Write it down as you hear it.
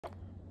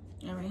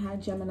All right, hi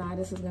Gemini,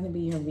 this is going to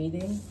be your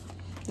reading.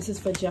 This is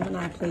for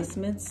Gemini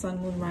placements,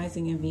 Sun, Moon,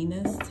 Rising, and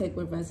Venus. Take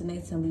what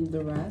resonates and leave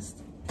the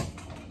rest.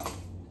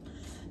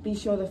 Be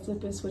sure to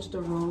flip and switch the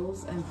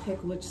roles and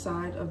pick which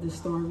side of the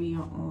story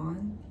you're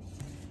on.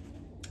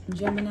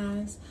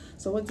 Geminis,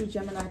 so what do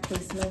Gemini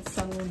placements,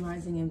 Sun, Moon,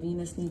 Rising, and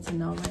Venus need to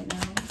know right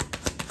now?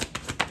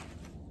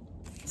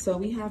 So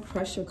we have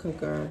pressure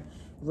cooker,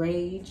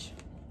 rage,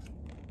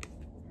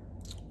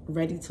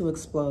 ready to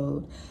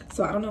explode.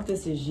 So I don't know if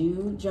this is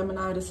you,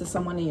 Gemini. This is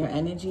someone in your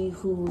energy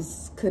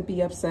who's could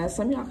be upset.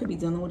 Some of y'all could be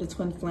dealing with a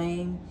twin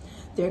flame.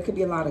 There could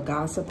be a lot of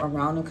gossip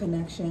around a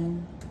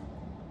connection.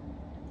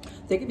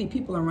 There could be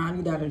people around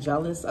you that are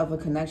jealous of a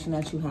connection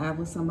that you have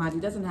with somebody.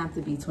 It doesn't have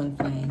to be twin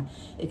flame.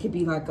 It could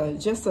be like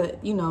just a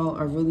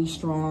really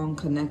strong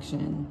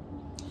connection.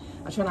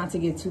 I try not to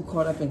get too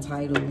caught up in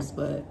titles,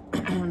 but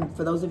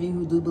for those of you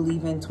who do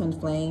believe in twin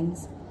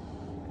flames,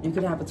 you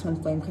could have a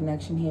twin flame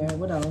connection here.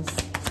 What else?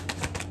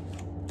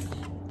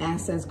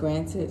 Access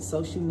granted,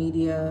 social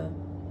media,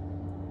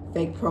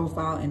 fake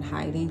profile, and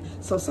hiding.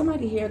 So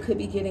somebody here could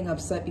be getting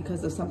upset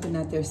because of something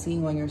that they're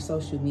seeing on your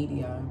social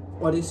media,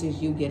 or this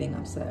is you getting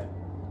upset.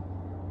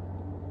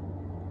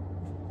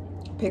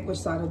 Pick which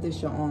side of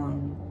this you're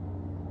on.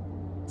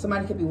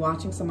 Somebody could be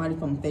watching somebody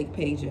from fake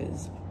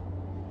pages.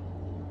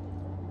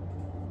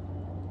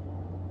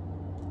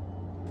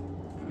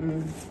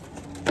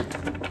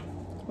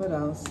 What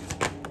else?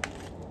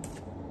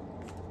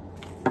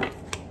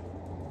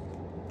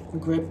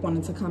 Grip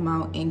wanted to come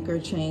out. Anchor,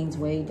 chains,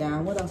 way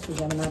down. What else for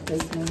Gemini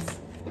placements?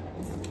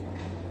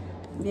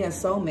 Yeah,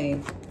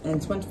 soulmate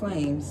and twin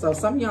flames. So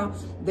some of y'all,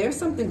 there's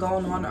something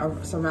going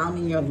on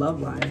surrounding your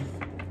love life.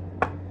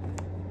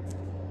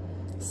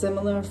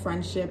 Similar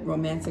friendship,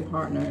 romantic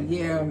partner.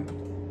 Yeah.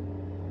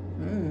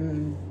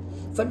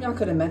 Some of y'all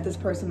could have met this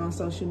person on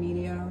social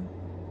media.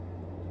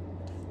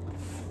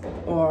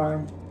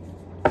 Or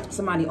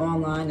somebody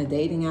online, a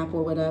dating app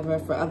or whatever.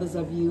 For others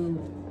of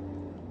you,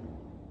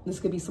 this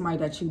could be somebody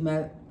that you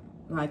met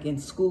like in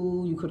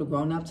school. You could have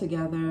grown up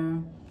together.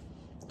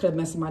 Could have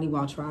met somebody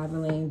while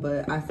traveling.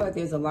 But I feel like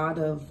there's a lot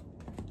of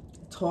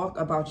talk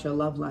about your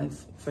love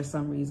life for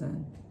some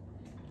reason.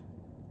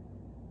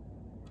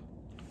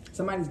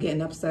 Somebody's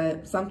getting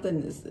upset.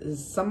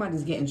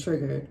 Somebody's getting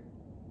triggered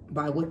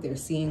by what they're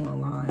seeing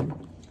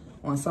online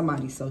on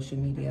somebody's social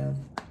media.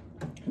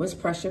 What's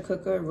pressure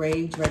cooker?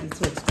 Rage, ready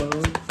to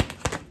explode.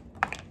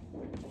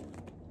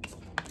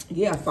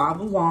 Yeah,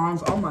 5 of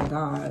Wands. Oh my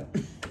God.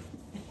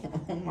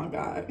 Oh my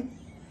God.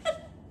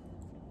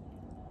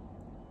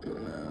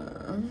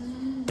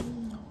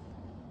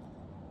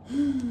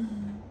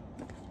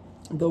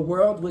 The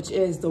world, which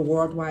is the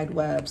World Wide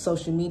Web,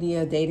 social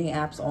media, dating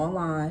apps,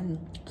 online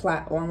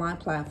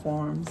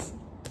platforms.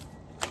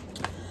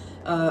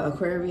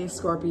 Aquarius,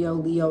 Scorpio,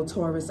 Leo,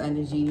 Taurus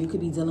energy. You could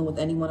be dealing with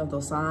any one of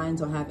those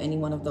signs or have any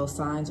one of those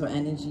signs or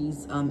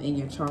energies in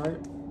your chart,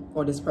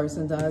 or this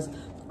person does.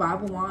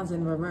 5 of Wands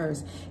in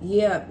reverse.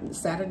 Yeah,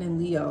 Saturn and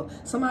Leo.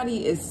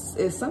 Somebody is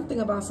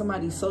something about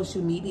somebody's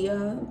social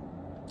media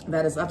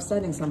that is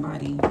upsetting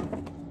somebody.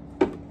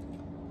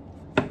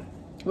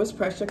 What's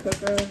pressure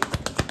cooker?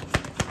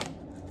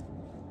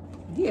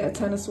 Yeah,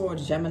 10 of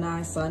Swords,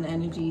 Gemini, Sun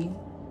energy.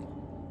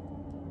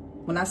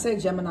 When I say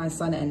Gemini,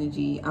 Sun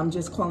energy, I'm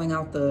just calling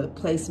out the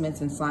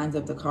placements and signs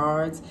of the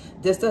cards.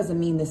 This doesn't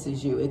mean this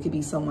is you. It could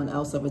be someone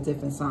else of a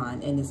different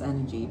sign in this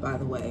energy, by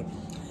the way.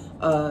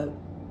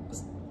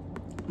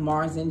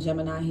 Mars in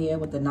Gemini here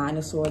with the 9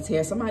 of Swords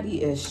here.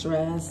 Somebody is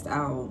stressed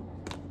out.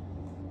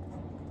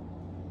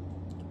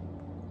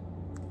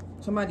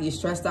 Somebody is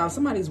stressed out.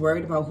 Somebody's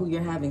worried about who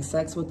you're having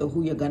sex with or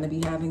who you're going to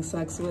be having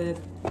sex with.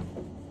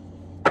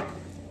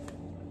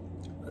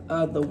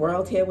 The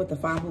World here with the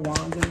 5 of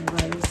Wands in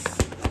reverse.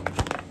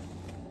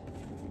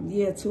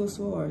 Yeah, 2 of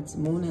Swords.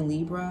 Moon in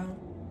Libra.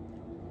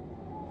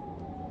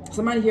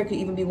 Somebody here could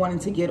even be wanting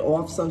to get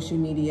off social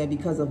media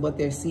because of what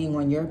they're seeing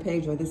on your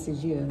page, or this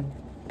is you.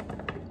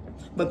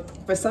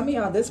 But for some of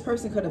y'all, this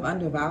person could have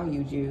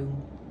undervalued you.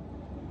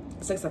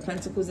 6 of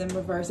Pentacles in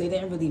reverse. They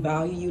didn't really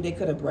value you. They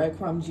could have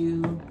breadcrumbed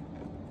you.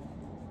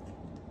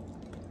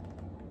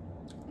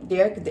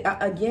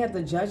 Again,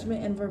 the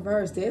Judgment in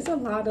reverse. There's a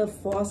lot of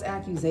false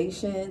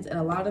accusations and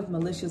a lot of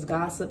malicious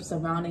gossip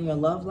surrounding your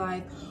love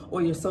life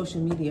or your social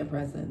media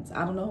presence.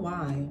 I don't know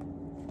why.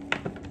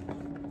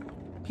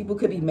 People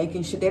could be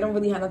making shit. They don't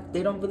really have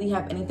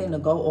anything to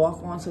go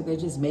off on, so they're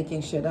just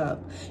making shit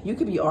up. You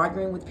could be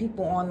arguing with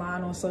people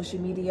online on social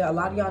media. A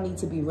lot of y'all need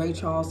to be Ray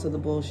Charles to the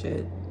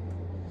bullshit.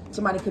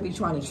 Somebody could be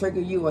trying to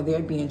trigger you, or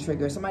they're being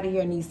triggered. Somebody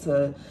here needs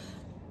to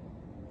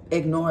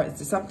ignore it.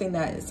 Something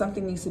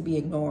needs to be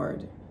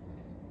ignored.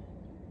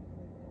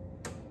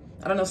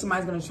 I don't know if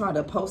somebody's going to try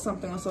to post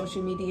something on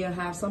social media,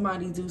 have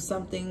somebody do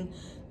something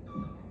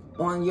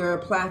on your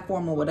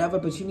platform or whatever,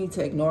 but you need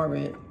to ignore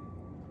it.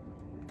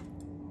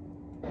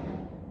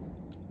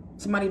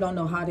 Somebody don't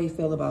know how they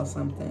feel about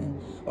something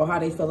or how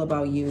they feel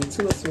about you.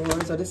 2 of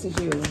Swords, or this is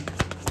you.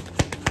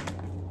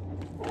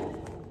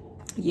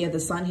 Yeah,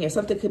 the sun here.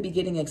 Something could be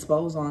getting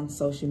exposed on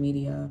social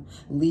media.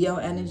 Leo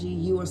energy.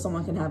 You or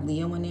someone can have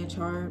Leo in their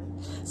chart.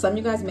 Some of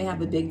you guys may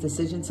have a big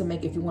decision to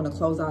make if you want to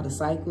close out a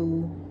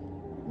cycle,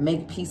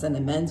 make peace and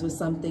amends with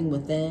something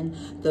within.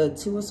 The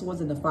Two of Swords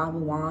and the Five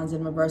of Wands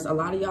in reverse. A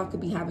lot of y'all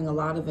could be having a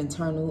lot of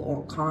internal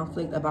or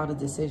conflict about a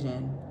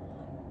decision.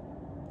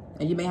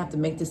 And you may have to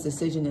make this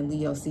decision in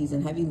Leo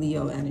season. Heavy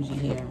Leo energy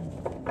here.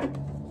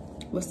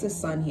 What's the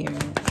sun here?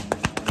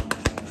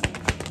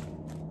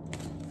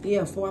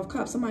 Yeah, Four of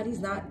Cups. Somebody's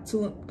not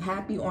too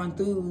happy or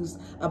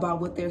enthused about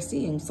what they're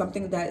seeing.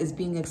 Something that is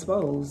being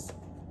exposed.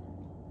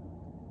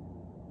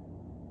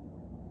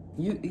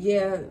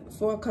 Yeah,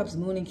 Four of Cups,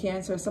 Moon in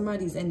Cancer.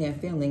 Somebody's in their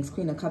feelings.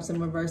 Queen of Cups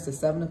in reverse. The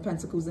Seven of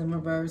Pentacles in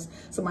reverse.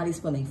 Somebody's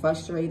feeling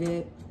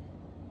frustrated.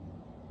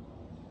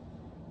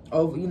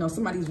 Oh, you know,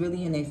 somebody's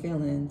really in their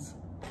feelings.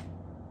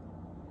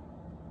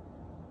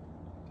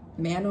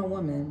 Man or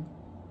woman.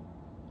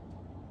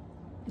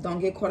 Don't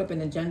get caught up in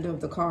the gender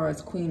of the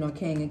cards, queen or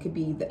king. It could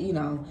be, you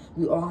know,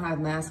 we all have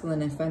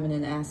masculine and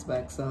feminine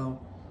aspects. So,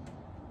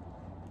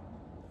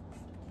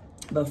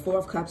 but Four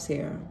of Cups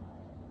here.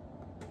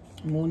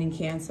 Moon in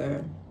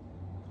Cancer.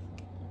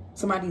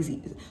 Somebody's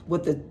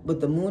with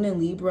the Moon in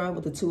Libra,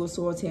 with the Two of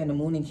Swords here, and the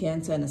Moon in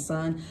Cancer and the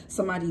Sun.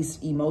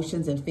 Somebody's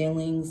emotions and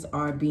feelings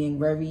are being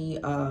very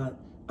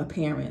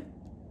apparent.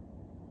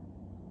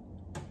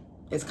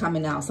 It's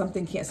coming out.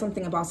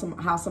 Something about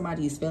how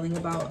somebody is feeling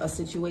about a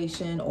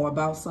situation or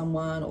about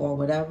someone or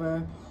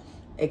whatever.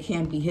 It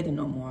can't be hidden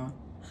no more.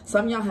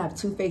 Some of y'all have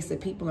two-faced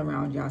people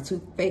around y'all.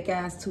 Two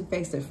fake-ass,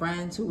 two-faced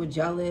friends who are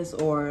jealous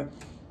or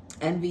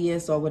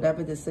envious or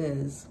whatever this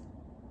is.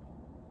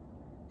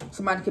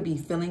 Somebody could be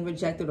feeling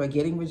rejected or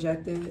getting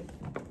rejected.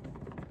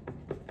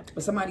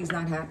 But somebody's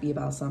not happy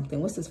about something.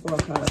 What's this Four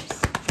of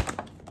Cups?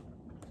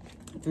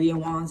 Three of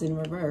Wands in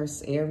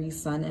reverse. Aries,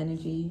 Sun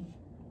energy.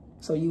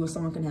 So you or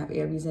someone can have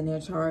Aries in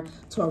their chart.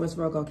 Taurus,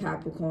 Virgo,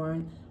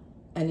 Capricorn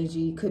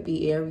energy. Could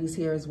be Aries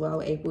here as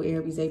well. April,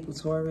 Aries, April,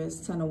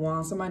 Taurus. Ten of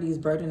Wands. Somebody is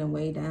burdened and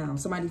weighed down.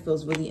 Somebody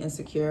feels really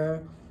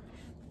insecure.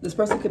 This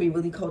person could be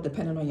really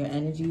codependent on your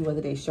energy,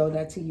 whether they show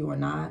that to you or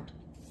not.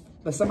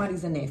 But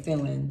somebody's in their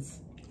feelings.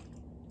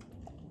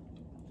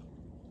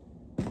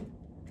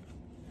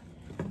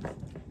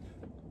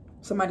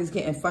 Somebody's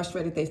getting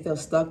frustrated. They feel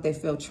stuck. They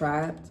feel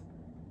trapped.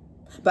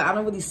 But I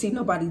don't really see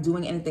nobody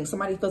doing anything.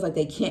 Somebody feels like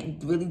they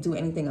can't really do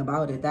anything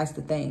about it. That's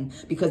the thing.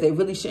 Because they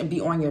really shouldn't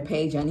be on your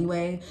page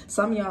anyway.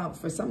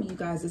 For some of you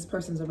guys, this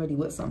person's already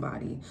with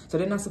somebody. So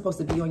they're not supposed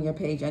to be on your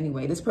page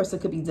anyway. This person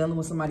could be dealing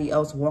with somebody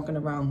else walking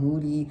around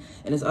moody.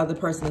 And this other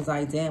person is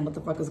like, damn, what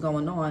the fuck is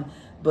going on?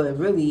 But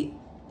really,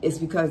 it's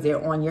because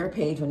they're on your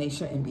page when they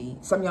shouldn't be.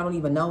 Some of y'all don't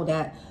even know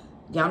that.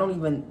 Y'all don't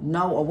even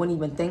know or wouldn't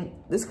even think.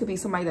 This could be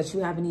somebody that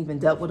you haven't even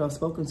dealt with or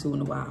spoken to in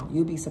a while.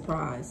 You'll be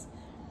surprised.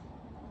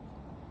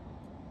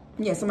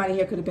 Yeah, somebody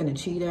here could have been a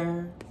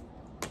cheater,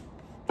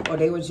 or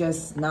they were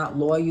just not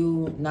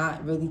loyal,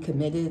 not really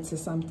committed to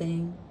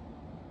something.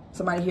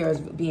 Somebody here is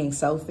being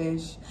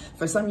selfish.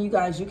 For some of you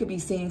guys, you could be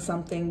seeing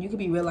something. You could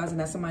be realizing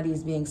that somebody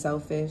is being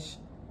selfish.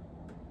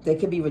 They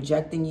could be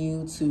rejecting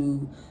you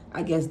to,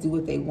 I guess, do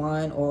what they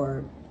want,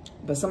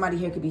 but somebody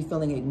here could be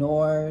feeling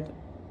ignored.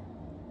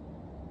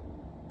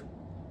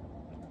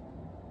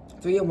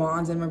 Three of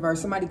Wands in reverse.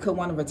 Somebody could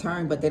want to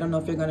return, but they don't know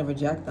if you're going to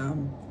reject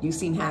them. You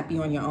seem happy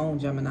on your own,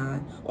 Gemini,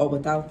 or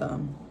without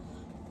them.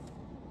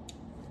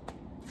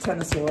 Ten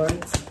of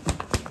Swords.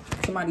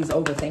 Somebody's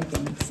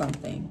overthinking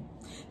something.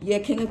 Yeah,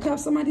 King of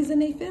Cups. Somebody's in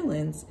their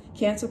feelings.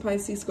 Cancer,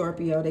 Pisces,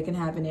 Scorpio. They can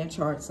have in their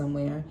chart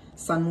somewhere.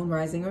 Sun, Moon,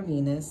 Rising, or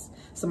Venus.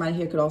 Somebody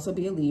here could also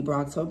be a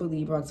Libra, October,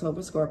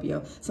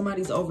 Scorpio.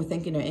 Somebody's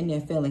overthinking or in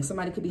their feelings.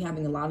 Somebody could be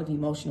having a lot of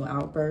emotional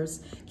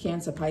outbursts.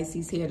 Cancer,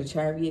 Pisces here, the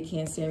Chariot,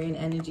 Cancerian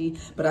energy.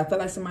 But I feel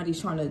like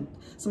somebody's doing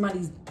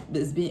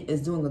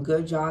a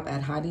good job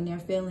at hiding their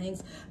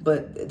feelings,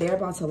 but they're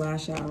about to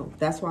lash out.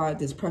 That's why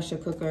this pressure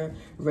cooker,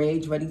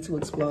 rage, ready to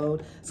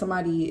explode.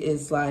 Somebody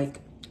is like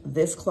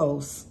this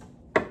close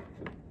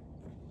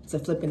to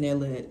flipping their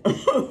lid.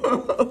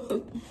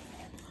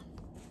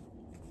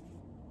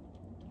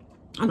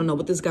 I don't know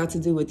what this got to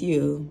do with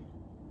you.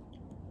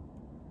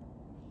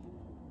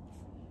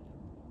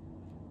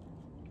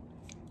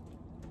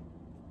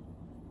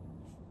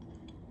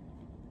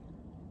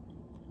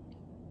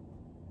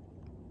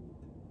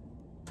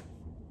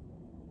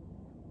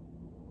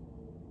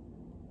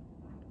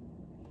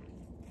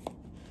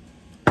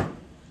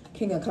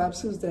 King of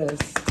Cups, who's this?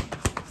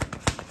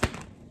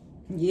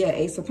 Yeah,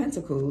 Ace of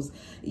Pentacles.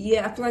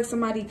 Yeah, I feel like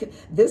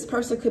this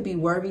person could be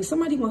worried.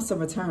 Somebody wants to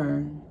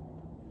return.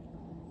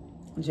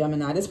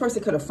 Gemini, this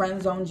person could have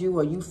friend zoned you,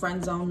 or you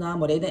friend zoned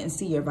them, or they didn't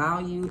see your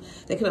value.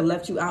 They could have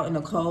left you out in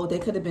the cold. They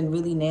could have been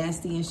really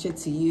nasty and shit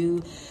to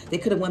you. They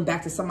could have went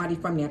back to somebody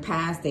from their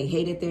past. They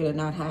hated there. They're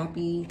not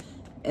happy.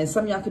 And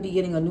some of y'all could be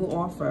getting a new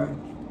offer.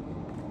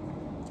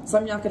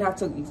 Some of y'all could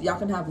y'all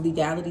can have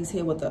legalities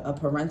here with a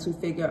parental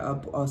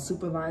figure, a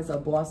supervisor, a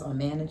boss, or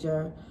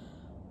manager,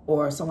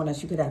 or someone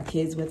that you could have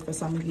kids with for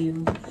some of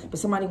you. But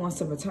somebody wants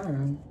to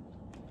return.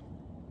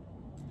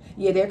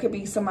 Yeah, there could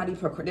be somebody,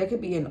 there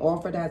could be an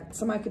offer that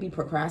somebody could be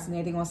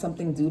procrastinating on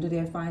something due to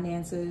their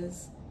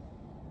finances.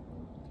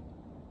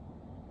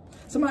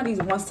 Somebody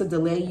wants to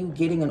delay you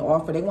getting an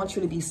offer. They want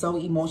you to be so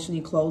emotionally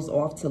closed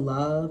off to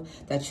love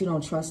that you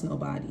don't trust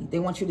nobody. They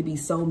want you to be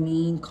so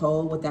mean,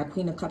 cold, with that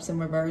Queen of Cups in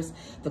reverse,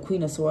 the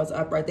Queen of Swords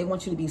upright. They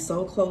want you to be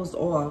so closed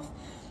off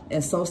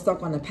and so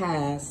stuck on the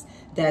past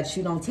that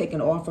you don't take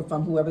an offer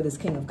from whoever this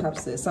King of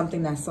Cups is.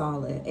 Something that's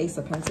solid. Ace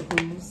of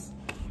Pentacles.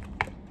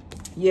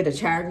 Yeah, the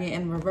Chariot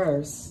in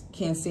reverse.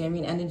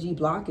 Cancerian energy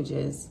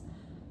blockages.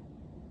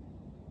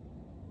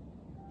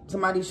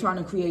 Somebody's trying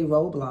to create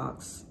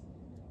roadblocks.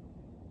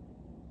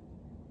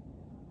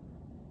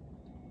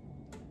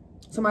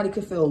 Somebody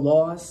could feel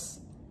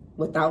lost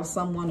without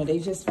someone, or they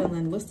just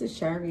feeling, what's this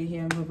Chariot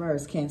here in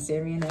reverse?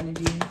 Cancerian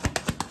energy.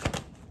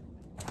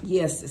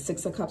 Yes,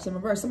 6 of Cups in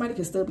reverse. Somebody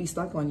could still be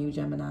stuck on you,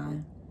 Gemini.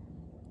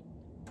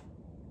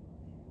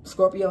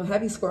 Scorpio,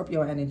 heavy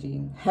Scorpio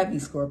energy. Heavy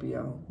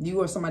Scorpio. You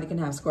or somebody can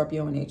have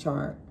Scorpio in their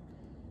chart.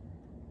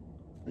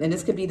 And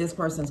this could be this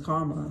person's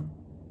karma.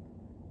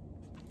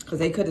 Because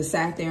they could have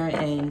sat there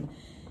and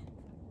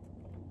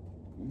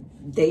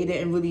they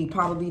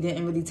probably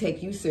didn't really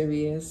take you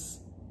serious.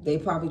 They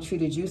probably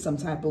treated you some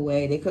type of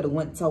way. They could have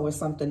went towards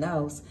something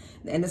else.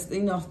 And it's,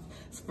 you know,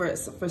 for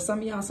some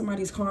of y'all,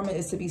 somebody's karma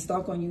is to be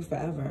stuck on you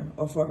forever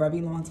or for a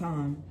very long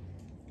time.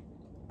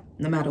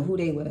 No matter who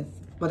they with.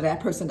 Whether that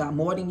person got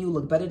more than you,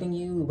 look better than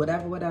you,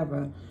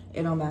 whatever.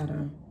 It don't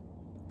matter.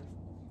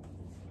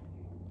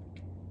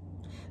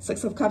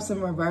 6 of Cups in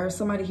reverse.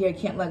 Somebody here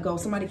can't let go.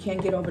 Somebody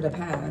can't get over the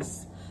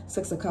past.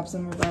 6 of Cups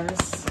in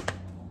reverse.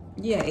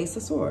 Yeah, Ace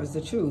of Swords,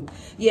 the truth.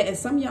 Yeah, and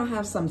some of y'all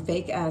have some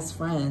fake-ass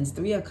friends.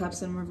 3 of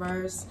Cups in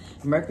reverse,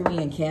 Mercury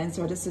and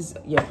Cancer. This is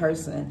your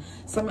person.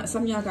 Some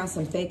of y'all got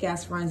some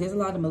fake-ass friends. There's a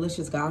lot of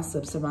malicious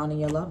gossip surrounding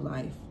your love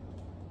life.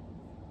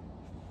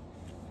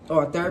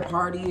 Or a third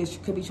party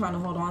could be trying to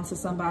hold on to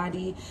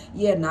somebody.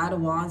 Yeah, Knight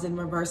of Wands in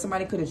reverse.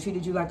 Somebody could have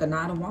treated you like a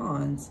Knight of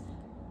Wands.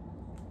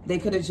 They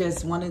could have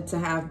just wanted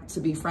to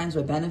be friends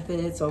with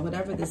benefits or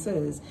whatever this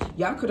is.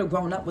 Y'all could have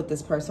grown up with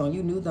this person.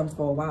 You knew them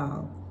for a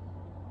while.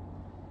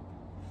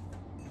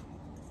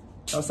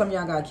 Or some of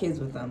y'all got kids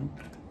with them.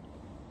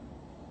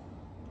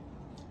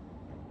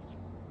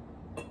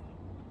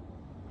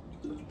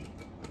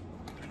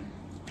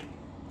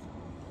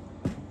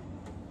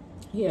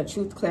 Yeah,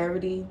 truth,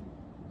 clarity.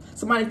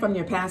 Somebody from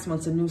your past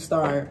wants a new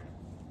start.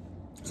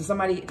 So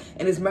somebody,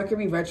 and it's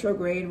Mercury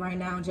retrograde right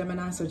now,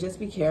 Gemini, so just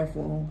be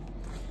careful.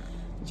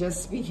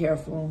 Just be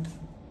careful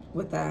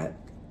with that.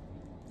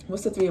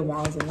 What's the 3 of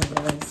Wands in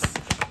reverse?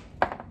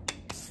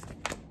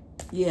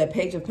 Yeah,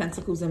 Page of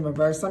Pentacles in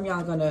reverse. Some y'all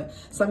are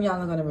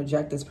gonna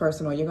reject this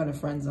person, or you're gonna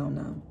friend zone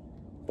them,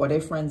 or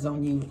they friend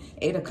zone you.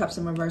 8 of Cups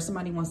in reverse.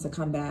 Somebody wants to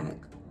come back,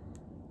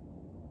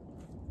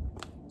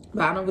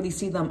 but I don't really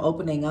see them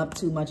opening up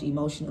too much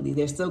emotionally.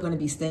 They're still gonna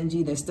be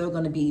stingy. They're still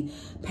gonna be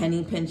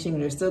penny pinching.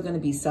 They're still gonna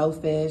be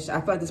selfish. I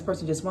feel like this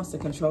person just wants to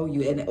control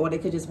you, or they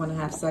could just want to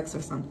have sex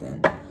or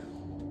something.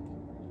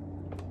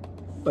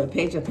 But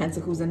Page of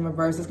Pentacles in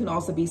reverse. This can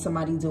also be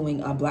somebody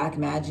doing a black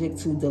magic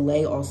to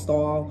delay or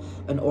stall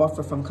an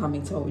offer from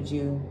coming towards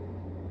you.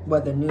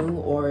 Whether new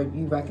or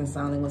you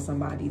reconciling with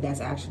somebody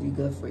that's actually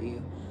good for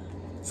you.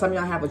 Some of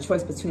y'all have a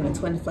choice between a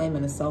twin flame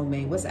and a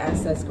soulmate. What's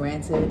access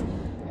granted?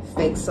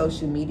 Fake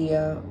social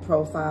media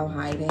profile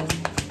hiding.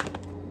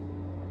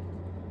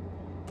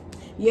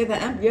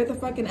 Yeah, you're the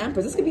fucking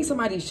Empress. This could be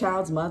somebody's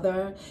child's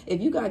mother. If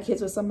you got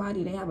kids with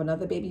somebody, they have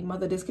another baby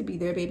mother. This could be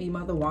their baby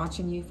mother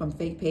watching you from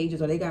fake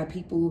pages, or they got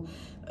people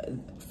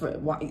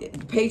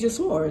Page of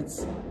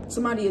Swords.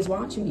 Somebody is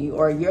watching you,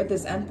 or you're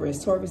this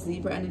Empress, Taurus,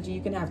 Libra energy.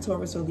 You can have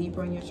Taurus or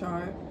Libra in your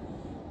chart.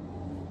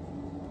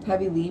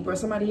 Heavy Libra.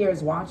 Somebody here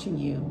is watching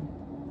you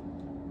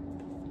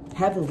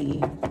heavily.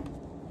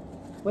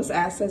 What's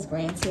access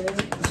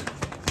granted?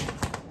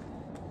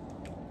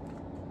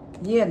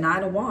 Yeah,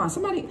 9 of Wands.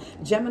 Somebody,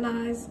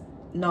 Geminis,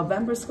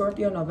 November,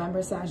 Scorpio,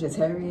 November,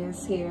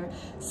 Sagittarius here.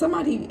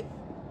 Somebody,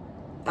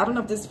 I don't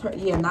know if this,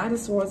 yeah, 9 of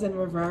Swords in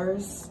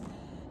reverse.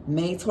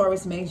 May,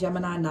 Taurus, May,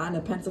 Gemini, 9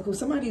 of Pentacles.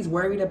 Somebody's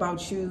worried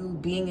about you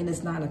being in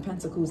this 9 of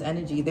Pentacles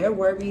energy. They're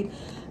worried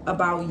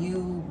about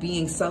you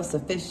being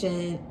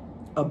self-sufficient,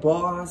 a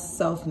boss,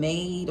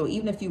 self-made, or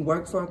even if you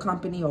work for a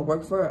company or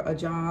work for a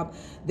job,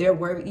 they're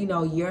worried, you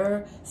know,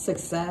 your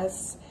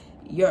success,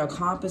 your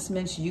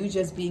accomplishments, you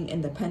just being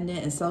independent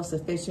and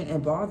self-sufficient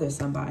and bother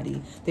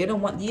somebody. They don't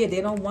want, yeah,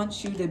 they don't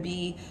want you to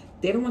be,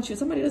 they don't want you,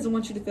 somebody doesn't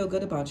want you to feel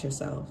good about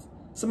yourself.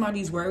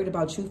 Somebody's worried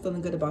about you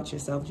feeling good about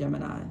yourself,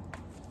 Gemini.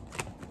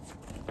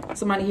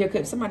 Somebody here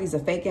could, somebody's a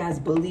fake ass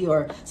bully,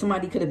 or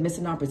somebody could have missed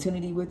an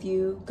opportunity with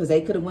you because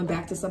they could have went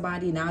back to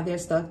somebody. Now they're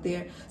stuck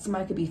there.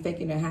 Somebody could be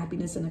faking their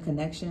happiness in a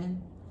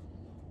connection.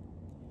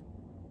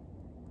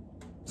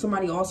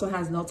 Somebody also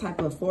has no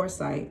type of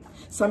foresight.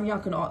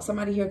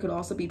 Somebody here could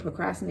also be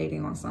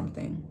procrastinating on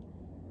something.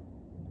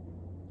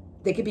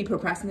 They could be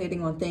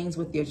procrastinating on things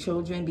with your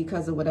children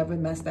because of whatever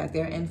mess that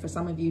they're in. For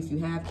some of you, if you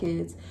have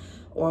kids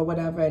or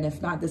whatever, and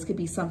if not, this could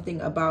be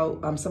something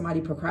about somebody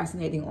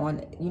procrastinating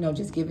on, you know,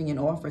 just giving an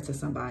offer to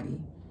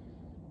somebody.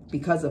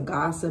 because of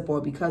gossip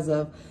or because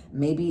of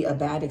maybe a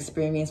bad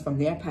experience from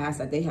their past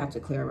that they have to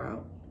clear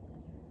out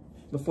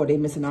before they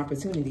miss an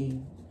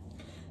opportunity.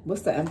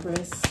 What's the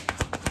Empress?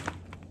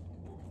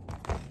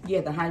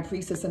 Yeah, the High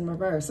Priestess in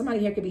reverse. Somebody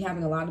here could be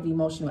having a lot of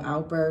emotional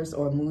outbursts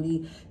or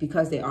moody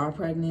because they are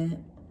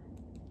pregnant.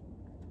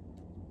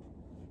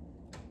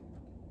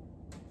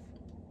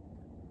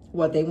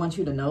 What, they want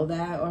you to know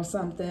that or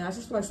something? I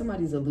just feel like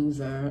somebody's a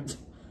loser.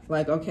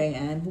 Like, okay,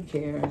 and who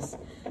cares?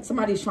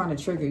 Somebody's trying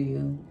to trigger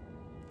you.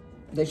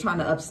 They're trying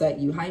to upset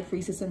you. High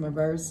Priestess in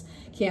reverse.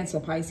 Cancer,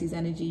 Pisces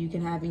energy you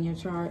can have in your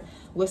chart.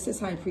 What's this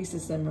High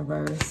Priestess in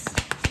reverse?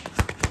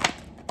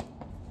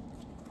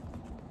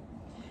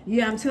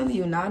 Yeah, I'm telling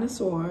you, Nine of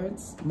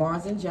Swords,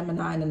 Mars and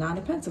Gemini, and the Nine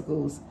of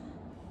Pentacles.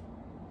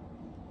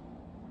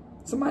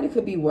 Somebody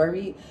could be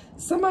worried.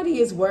 Somebody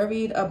is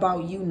worried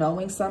about you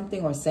knowing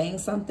something or saying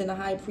something, the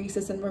High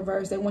Priestess in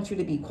reverse. They want you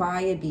to be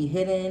quiet, be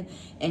hidden,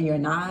 and you're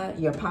not.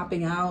 You're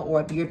popping out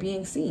or you're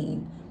being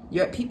seen.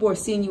 People are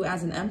seeing you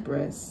as an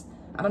Empress.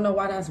 I don't know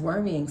why that's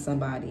worrying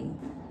somebody.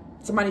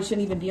 Somebody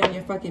shouldn't even be on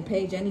your fucking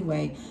page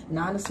anyway.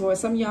 Nine of Swords.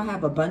 Some of y'all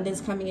have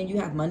abundance coming in. You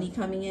have money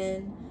coming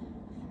in.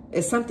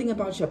 It's something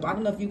about your, I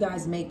don't know if you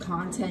guys make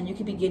content. You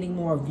could be getting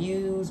more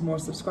views, more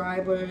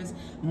subscribers,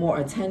 more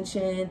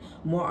attention,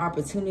 more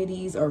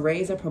opportunities, or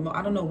raise or promote.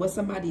 I don't know what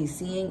somebody is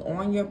seeing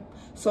on your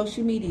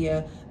social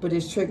media, but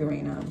it's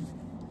triggering them.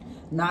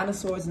 Nine of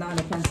Swords, Nine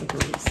of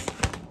Pentacles.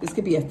 This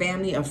could be a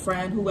family, a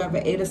friend,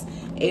 whoever.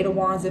 Eight of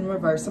Wands in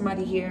reverse.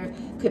 Somebody here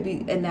could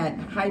be in that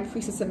High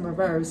Priestess in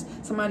reverse.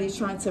 Somebody's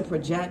trying to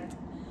project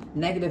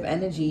negative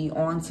energy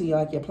onto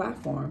your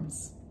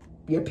platforms.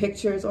 Your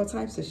pictures, all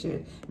types of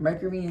shit.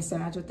 Mercury and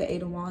Sag with the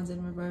Eight of Wands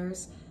in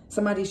reverse.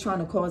 Somebody's trying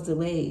to cause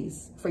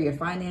delays for your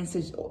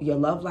finances, your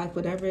love life,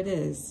 whatever it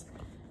is.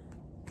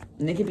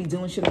 And they could be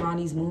doing shit around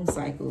these moon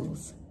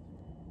cycles.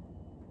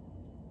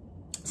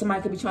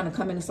 Somebody could be trying to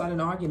come in and start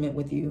an argument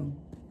with you.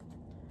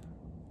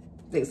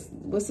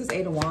 What's this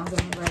Eight of Wands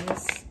in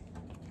reverse?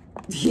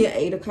 Yeah,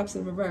 Eight of Cups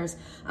in reverse.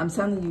 I'm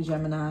telling you,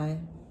 Gemini.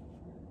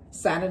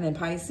 Saturn and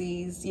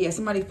Pisces. Yeah,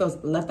 somebody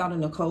feels left out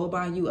in the cold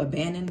by you,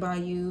 abandoned by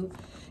you.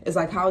 It's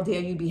like, how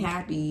dare you be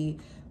happy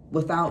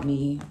without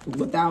me?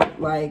 Without,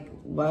 like,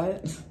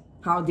 what?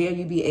 How dare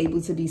you be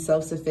able to be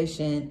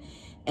self-sufficient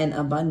and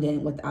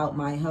abundant without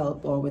my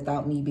help or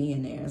without me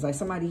being there? It's like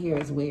somebody here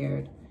is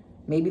weird.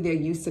 Maybe they're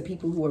used to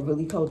people who are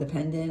really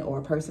codependent or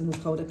a person who's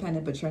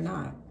codependent, but you're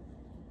not.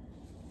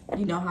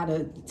 You know how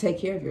to take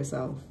care of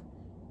yourself.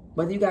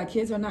 Whether you got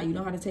kids or not, you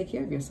know how to take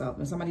care of yourself.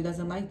 And somebody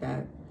doesn't like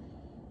that.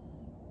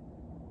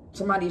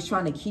 Somebody is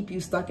trying to keep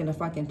you stuck in the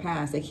fucking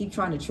past. They keep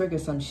trying to trigger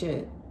some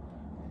shit.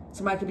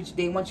 Somebody could be,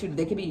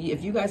 they could be,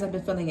 if you guys have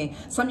been feeling,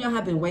 some of y'all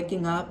have been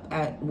waking up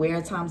at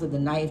weird times of the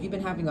night. If you've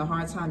been having a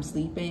hard time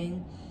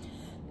sleeping,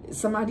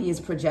 somebody is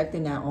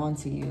projecting that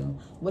onto you.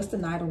 What's the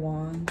Knight of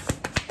Wands?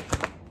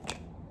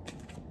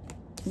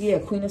 Yeah,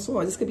 Queen of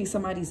Swords. This could be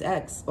somebody's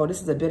ex, or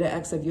this is a bitter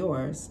ex of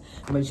yours.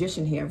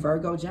 Magician here,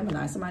 Virgo,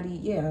 Gemini. Somebody,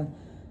 yeah.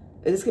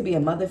 This could be a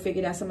mother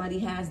figure that somebody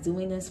has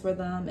doing this for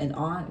them, an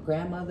aunt,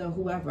 grandmother,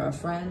 whoever, a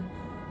friend.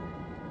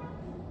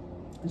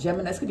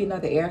 Gemini, this could be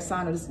another air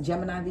sign, or this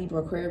Gemini,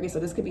 Libra, Aquarius. So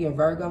this could be a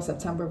Virgo,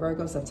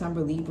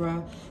 September,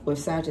 Libra, with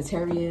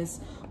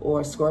Sagittarius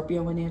or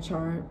Scorpio in their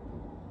chart.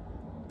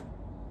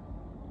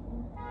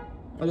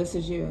 Or this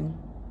is you.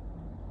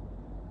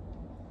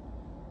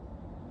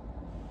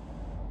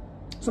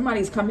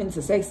 Somebody's coming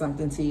to say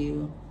something to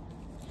you.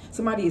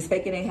 Somebody is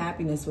faking their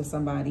happiness with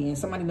somebody, and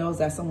somebody knows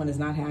that someone is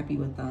not happy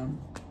with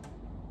them.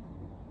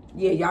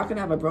 Yeah, y'all can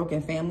have a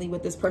broken family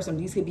with this person.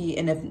 These could be,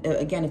 and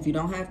if you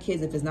don't have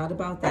kids, if it's not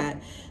about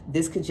that,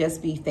 this could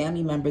just be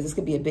family members. This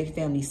could be a big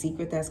family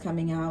secret that's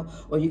coming out,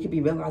 or you could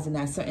be realizing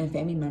that certain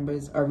family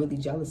members are really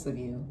jealous of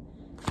you.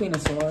 Queen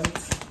of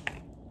Swords.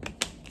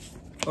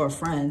 Or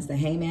friends, the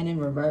Hangman in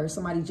reverse.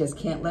 Somebody just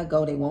can't let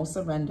go. They won't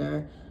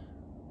surrender.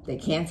 They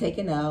can't take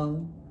an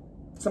L.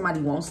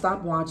 Somebody won't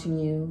stop watching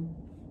you.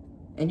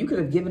 And you could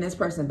have given this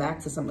person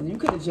back to someone. You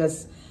could have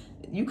just,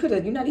 you're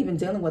not even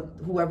dealing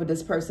with whoever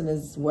this person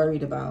is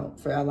worried about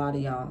for a lot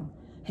of y'all.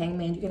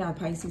 Hangman, you can have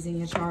Pisces in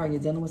your chart. You're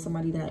dealing with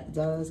somebody that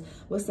does.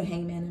 What's the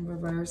Hangman in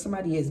reverse?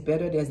 Somebody is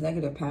bitter. There's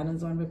negative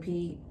patterns on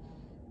repeat.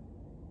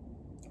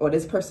 Or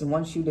this person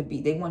wants you to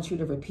be, they want you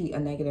to repeat a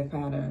negative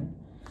pattern.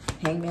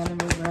 Hangman in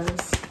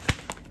reverse.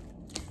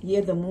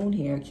 Yeah, the moon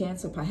here.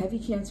 Cancer, heavy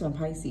Cancer and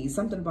Pisces.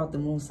 Something about the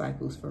moon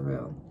cycles for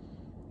real.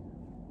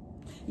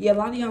 Yeah, a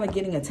lot of y'all are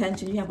getting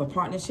attention. You have a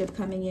partnership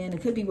coming in.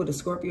 It could be with a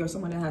Scorpio or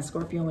someone that has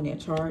Scorpio in their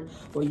chart,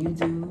 or you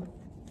do.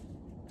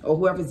 Or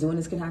whoever's doing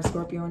this can have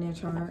Scorpio in their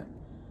chart.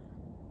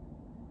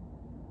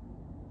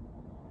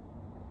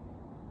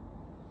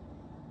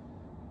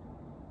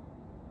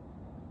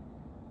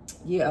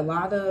 Yeah, a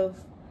lot of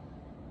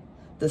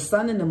the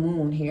sun and the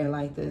moon here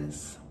like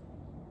this.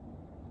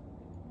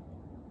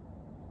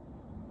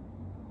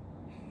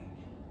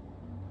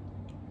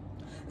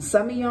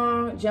 Some of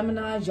y'all,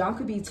 Geminis, y'all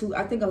could be too,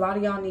 I think a lot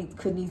of y'all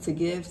could need to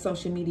give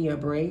social media a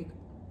break.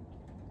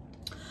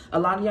 A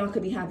lot of y'all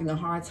could be having a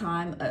hard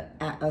time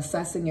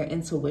assessing your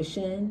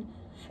intuition.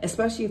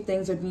 especially if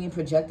things are being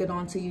projected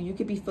onto you. You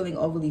could be feeling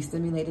overly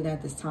stimulated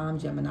at this time,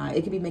 Gemini.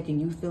 It could be making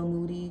you feel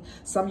moody.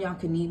 Some of y'all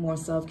could need more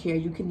self-care.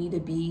 You could need to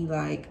be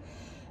like,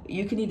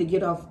 you could need to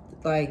get off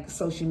like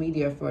social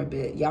media for a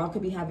bit. Y'all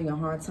could be having a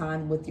hard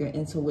time with your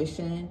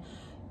intuition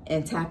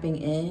and tapping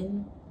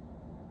in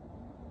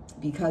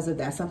because of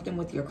that. Something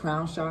with your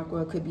crown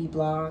chakra could be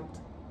blocked.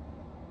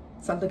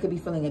 Something could be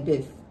feeling a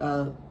bit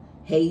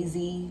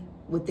hazy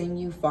within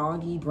you,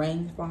 foggy,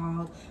 brain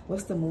fog.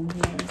 What's the moon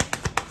here?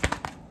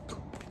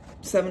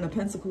 7 of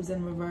Pentacles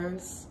in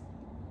reverse.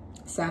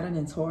 Saturn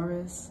and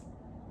Taurus.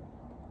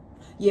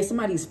 Yeah,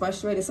 somebody's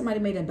frustrated. Somebody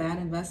made a bad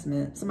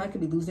investment. Somebody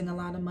could be losing a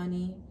lot of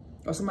money,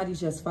 or somebody's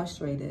just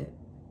frustrated.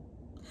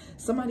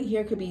 Somebody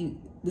here could be,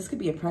 this could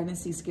be a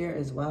pregnancy scare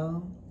as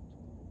well.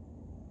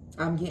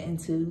 I'm getting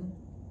to.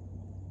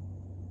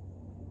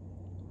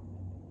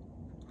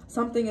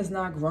 Something is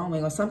not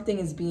growing, or something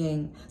is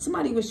being,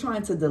 somebody was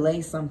trying to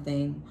delay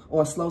something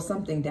or slow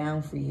something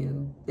down for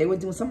you. They were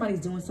doing,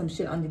 somebody's doing some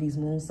shit under these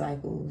moon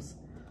cycles.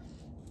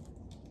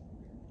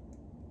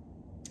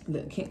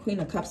 The Queen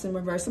of Cups in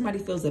reverse. Somebody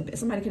feels,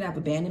 somebody can have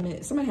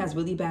abandonment. Somebody has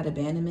really bad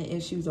abandonment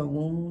issues or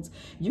wounds.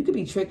 You could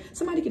be tricked.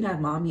 Somebody can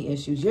have mommy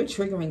issues. You're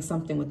triggering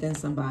something within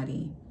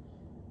somebody.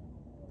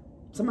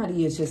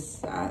 Somebody is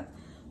just,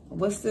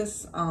 what's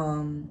this?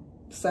 7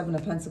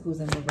 of Pentacles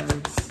in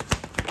reverse.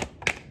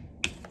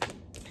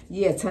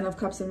 Yeah, 10 of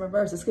Cups in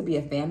reverse. This could be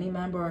a family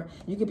member.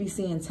 You could be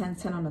seeing 10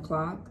 on the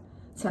clock.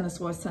 10 of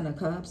Swords, 10 of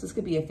Cups. This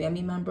could be a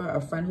family member,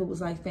 a friend who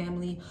was like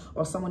family,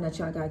 or someone that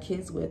y'all got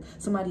kids with.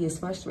 Somebody is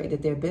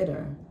frustrated. They're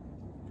bitter.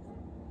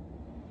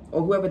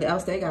 Or whoever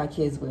else they got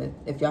kids with,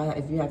 if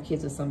you have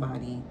kids with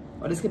somebody.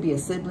 Or this could be a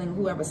sibling,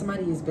 whoever.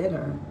 Somebody is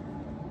bitter.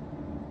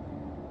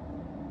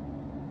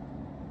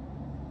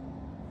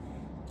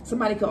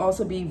 Somebody could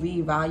also be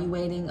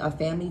reevaluating a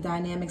family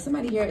dynamic.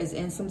 Somebody here is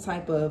in some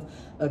type of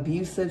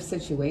abusive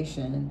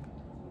situation.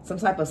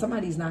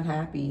 Somebody's not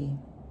happy.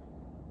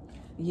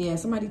 Yeah,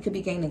 somebody could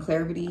be gaining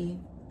clarity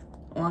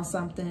on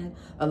something.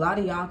 A lot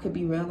of y'all could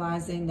be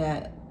realizing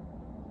that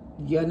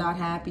you're not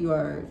happy,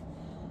 or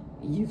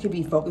you could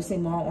be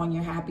focusing more on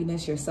your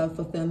happiness, your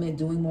self-fulfillment,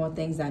 doing more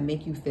things that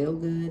make you feel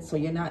good. So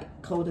you're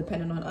not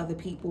codependent on other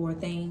people or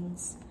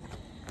things.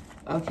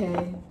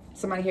 Okay.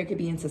 Somebody here could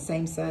be into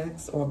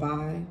same-sex or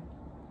bi.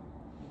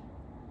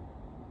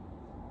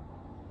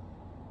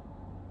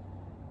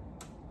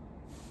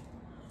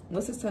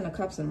 What's this 10 of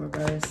Cups in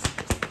reverse?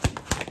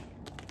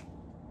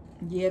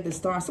 Yeah, the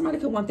Star. Somebody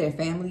could want their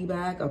family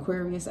back.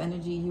 Aquarius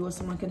energy, you or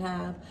someone can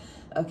have,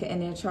 okay,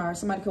 in their chart.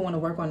 Somebody could want to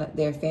work on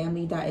their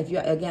family. If you,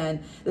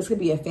 again, this could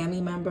be a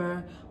family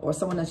member or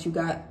someone that you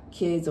got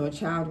kids or a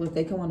child with.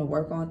 They can want to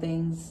work on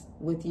things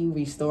with you,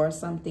 restore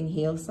something,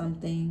 heal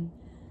something.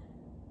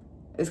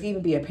 This could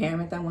even be a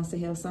parent that wants to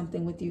heal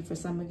something with you for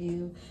some of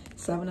you.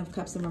 7 of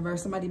Cups in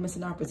reverse. Somebody missed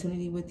an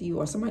opportunity with you,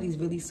 or somebody's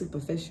really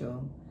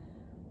superficial.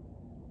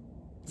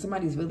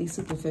 Somebody's really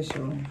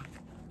superficial.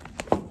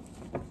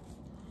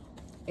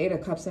 8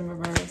 of Cups in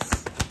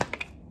reverse.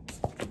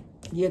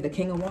 Yeah, the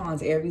King of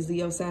Wands, Aries,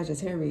 Leo,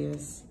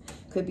 Sagittarius.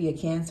 Could be a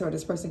Cancer, or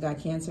this person got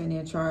Cancer in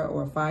their chart,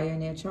 or fire in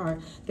their chart.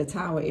 The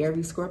Tower,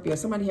 Aries, Scorpio.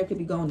 Somebody here could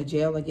be going to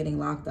jail or getting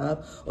locked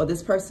up, or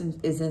this person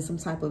is in some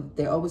type of,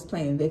 they're always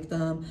playing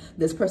victim.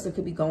 This person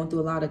could be going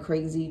through a lot of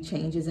crazy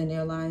changes in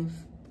their life.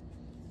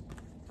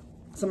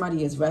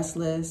 Somebody is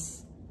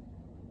restless.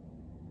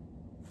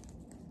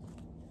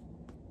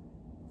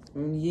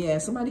 Yeah,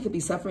 somebody could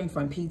be suffering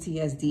from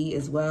PTSD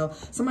as well.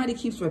 Somebody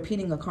keeps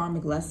repeating a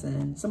karmic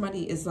lesson.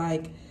 Somebody is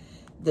like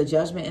the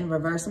Judgment in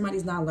reverse.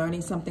 Somebody's not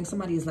learning something.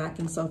 Somebody is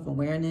lacking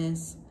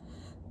self-awareness.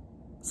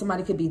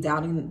 Somebody could be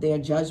doubting their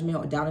judgment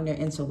or doubting their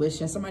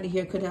intuition. Somebody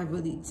here could have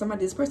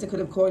this person could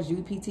have caused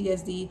you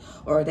PTSD,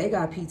 or they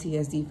got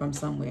PTSD from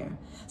somewhere.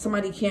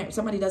 Somebody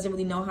doesn't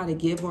really know how to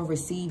give or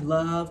receive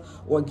love,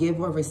 or give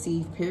or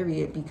receive,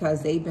 period,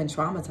 because they've been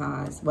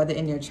traumatized, whether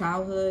in their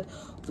childhood,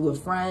 through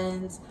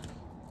friends.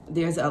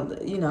 There's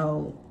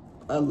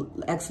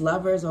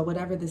ex-lovers or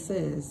whatever this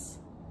is.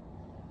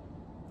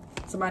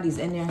 Somebody's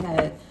in their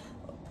head.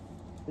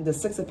 The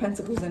 6 of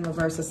Pentacles in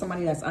reverse is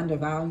somebody that's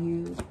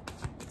undervalued.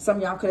 Some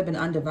of y'all could have been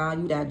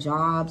undervalued at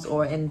jobs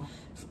or in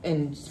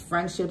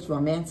friendships,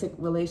 romantic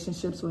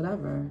relationships,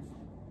 whatever.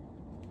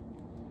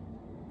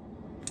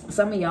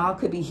 Some of y'all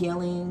could be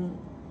healing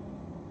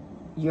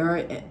your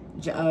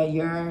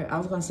I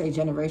was going to say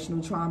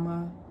generational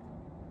trauma.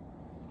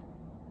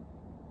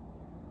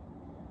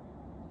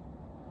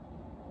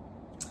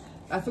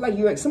 I feel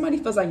like somebody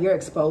feels like you're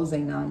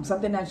exposing them.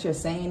 Something that you're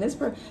saying.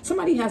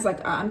 Somebody has like,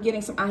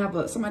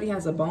 somebody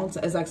has a bone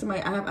to, it's like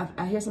somebody,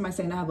 I hear somebody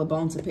saying I have a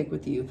bone to pick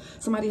with you.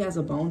 Somebody has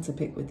a bone to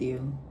pick with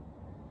you.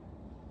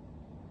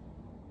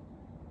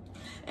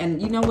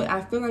 And you know what? I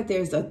feel like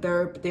there's a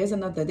third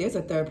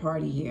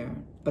party here.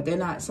 But they're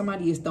not,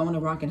 somebody is throwing a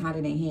rock and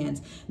hiding their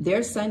hands.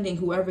 They're sending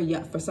whoever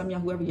y'all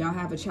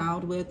have a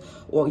child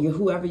with, or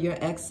whoever your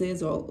ex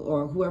is,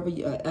 or whoever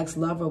your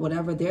ex-lover,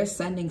 whatever, they're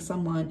sending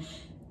someone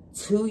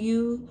to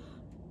you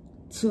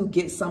to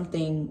get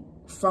something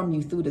from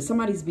you through this.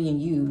 Somebody's being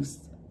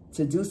used.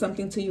 to do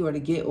something to you or to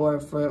get or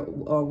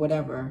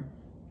whatever.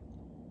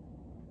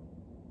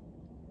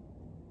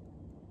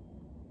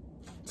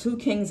 2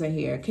 kings are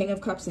here. King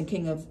of Cups and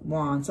King of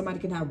Wands. Somebody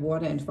can have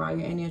water and fire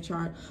in your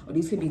chart, or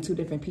these could be 2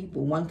 different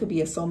people. One could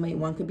be a soulmate,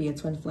 one could be a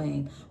twin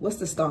flame. What's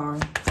the star?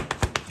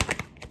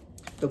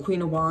 The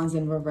Queen of Wands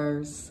in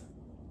reverse.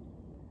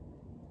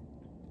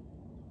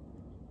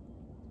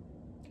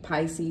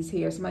 Pisces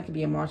here. Somebody could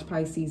be a March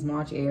Pisces,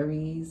 March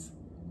Aries.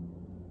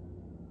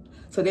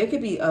 So there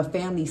could be a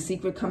family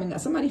secret coming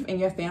up. Somebody in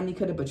your family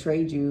could have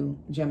betrayed you,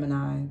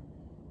 Gemini.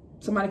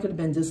 Somebody could have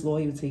been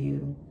disloyal to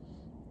you.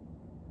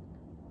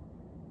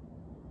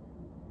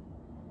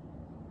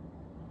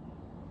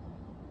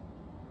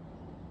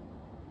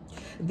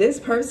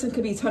 This person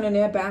could be turning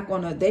their back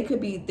on a, they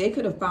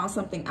could have found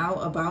something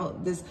out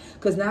about this,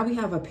 because now we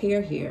have a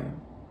pair here.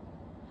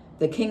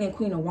 The King and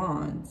Queen of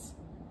Wands.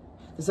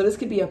 So this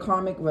could be a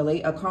karmic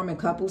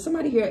couple.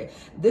 Somebody here,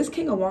 this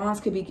King of Wands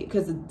could be,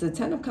 because the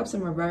 10 of Cups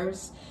in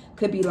reverse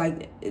could be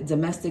like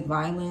domestic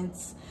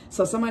violence.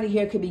 So somebody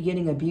here could be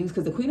getting abused,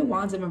 because the Queen of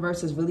Wands in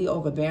reverse is really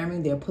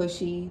overbearing. They're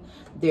pushy.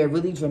 They're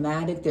really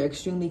dramatic. They're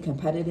extremely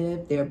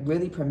competitive. They're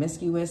really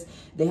promiscuous.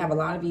 They have a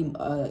lot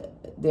of,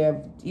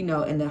 they're, you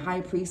know, and the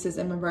High Priestess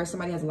in reverse,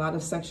 somebody has a lot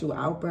of sexual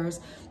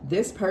outbursts.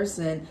 This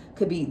person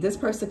could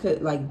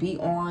like be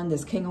on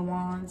this King of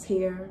Wands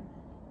here.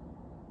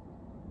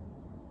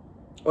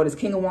 Or this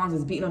King of Wands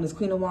is beating on this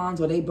Queen of Wands,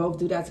 or they both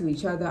do that to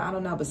each other. I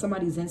don't know, but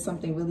somebody's in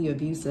something really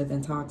abusive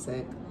and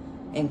toxic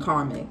and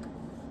karmic.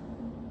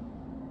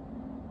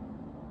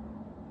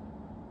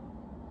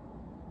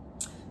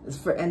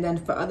 And then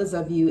for others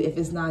of you, if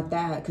it's not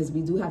that, because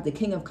we do have the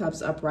King of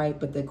Cups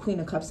upright, but the Queen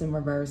of Cups in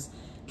reverse,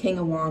 King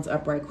of Wands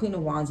upright, Queen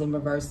of Wands in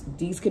reverse.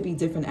 These could be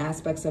different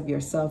aspects of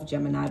yourself,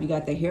 Gemini. We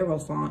got the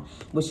Hierophant,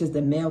 which is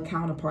the male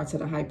counterpart to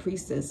the High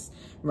Priestess,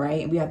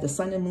 right? And we have the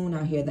Sun and Moon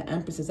out here. The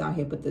Empress is out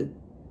here, but the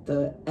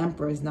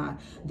Emperor is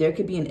not. There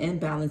could be an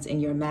imbalance in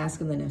your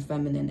masculine and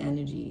feminine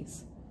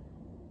energies.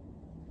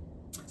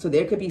 So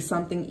there could be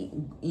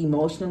something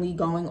emotionally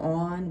going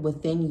on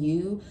within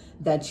you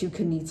that you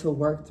could need to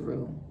work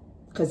through,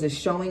 because it's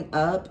showing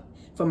up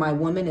for my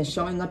woman. It's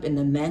showing up in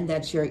the men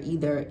that you're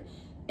either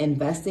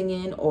investing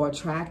in or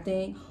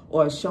attracting,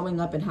 or showing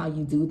up in how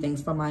you do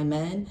things. For my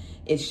men,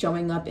 it's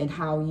showing up in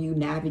how you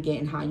navigate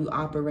and how you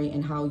operate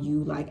and how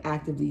you like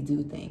actively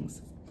do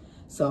things.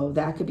 So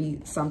that could be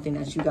something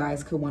that you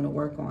guys could want to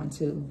work on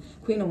too.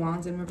 Queen of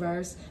Wands in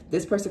reverse.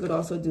 This person could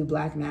also do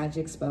black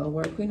magic, spell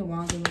work. Queen of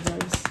Wands in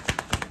reverse.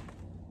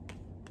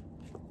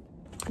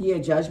 Yeah,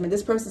 Judgment.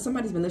 This person,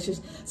 somebody's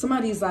malicious.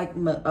 Somebody's like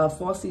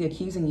falsely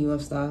accusing you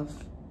of stuff.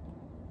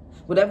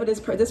 Whatever this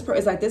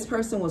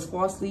person was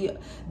falsely.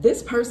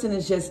 This person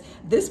is just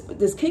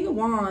this King of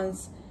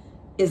Wands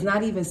is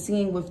not even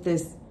seeing with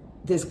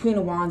this Queen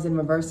of Wands in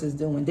reverse is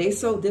doing.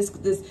 This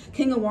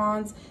King of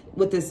Wands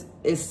with this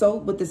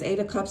Eight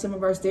of Cups in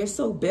reverse, they're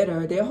so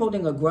bitter. They're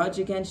holding a grudge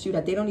against you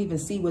that they don't even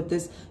see with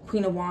this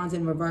Queen of Wands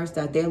in reverse,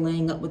 that they're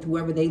laying up with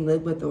whoever they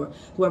live with or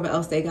whoever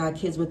else they got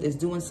kids with is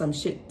doing some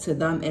shit to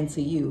them and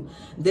to you.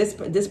 This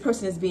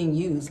person is being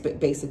used, but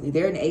basically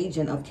they're an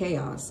agent of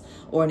chaos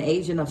or an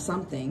agent of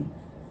something.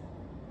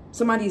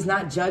 Somebody's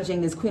not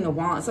judging this Queen of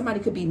Wands.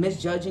 Somebody could be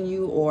misjudging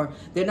you, or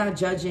they're not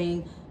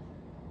judging.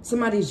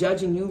 Somebody's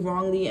judging you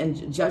wrongly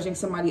and judging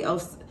somebody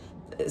else.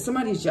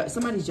 Somebody's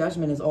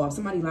judgment is off.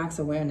 Somebody lacks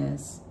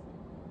awareness.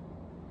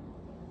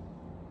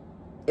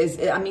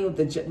 I mean,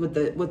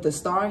 with the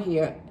star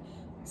here,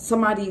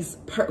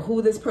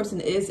 who this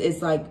person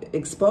is like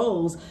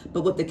exposed.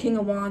 But with the King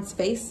of Wands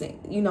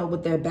facing, you know,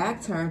 with their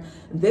back turned,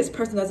 this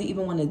person doesn't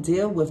even want to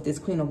deal with this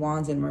Queen of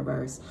Wands in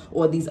reverse,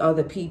 or these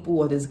other people,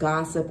 or this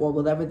gossip, or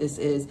whatever this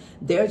is.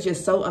 They're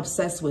just so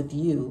obsessed with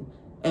you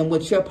and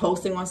what you're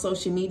posting on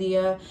social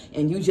media,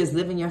 and you just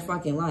living your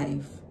fucking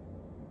life.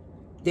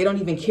 They don't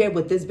even care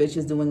what this bitch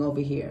is doing over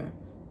here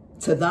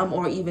to them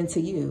or even to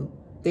you.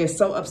 They're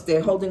so upset.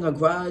 They're holding a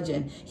grudge,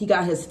 and he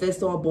got his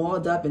fist all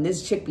balled up, and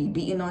this chick be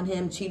beating on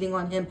him, cheating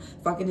on him,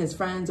 fucking his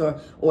friends,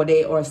 or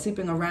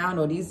sleeping around,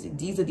 or these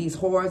are these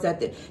whores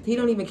that he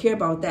don't even care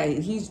about that.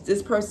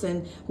 This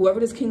person, whoever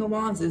this King of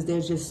Wands is,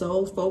 they're just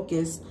so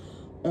focused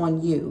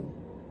on you,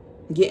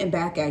 getting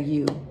back at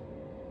you.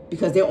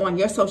 Because they're on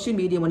your social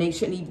media when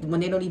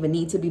they don't even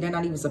need to be. They're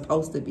not even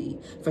supposed to be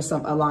for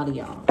a lot of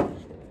y'all.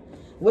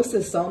 What's the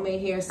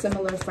soulmate here?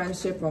 Similar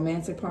friendship,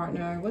 romantic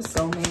partner. What's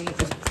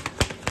soulmate?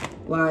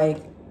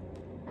 Like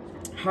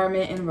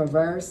Hermit in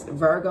reverse,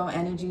 Virgo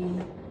energy.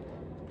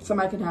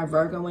 Somebody can have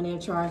Virgo in their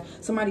chart.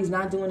 Somebody's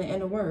not doing the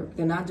inner work.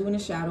 They're not doing the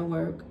shadow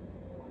work.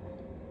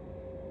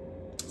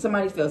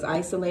 Somebody feels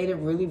isolated,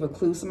 really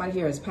recluse. Somebody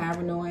here is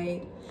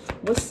paranoid.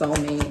 What's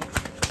soulmate?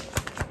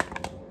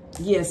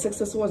 Yeah, Six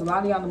of Swords. A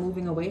lot of y'all are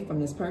moving away from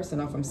this person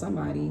or from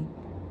somebody.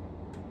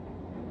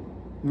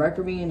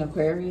 Mercury in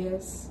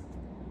Aquarius.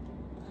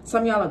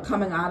 Some of y'all are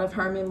coming out of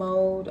hermit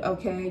mode,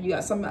 okay? You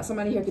got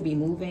somebody here could be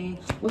moving.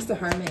 What's the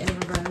Hermit in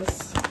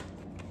reverse?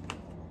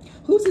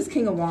 Who's this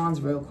King of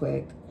Wands real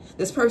quick?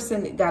 This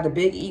person got a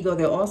big ego.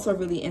 They're also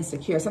really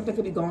insecure. Something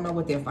could be going on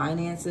with their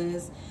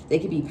finances. They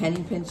could be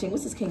penny pinching.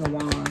 What's this King of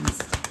Wands?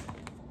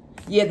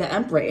 Yeah, the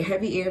Emperor,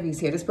 heavy Aries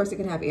here. This person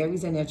can have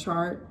Aries in their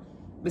chart.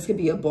 This could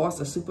be a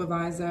boss or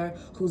supervisor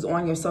who's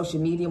on your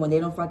social media when they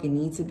don't fucking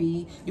need to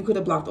be. You could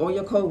have blocked all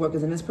your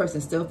coworkers and this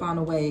person still found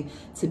a way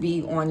to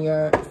be on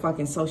your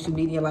fucking social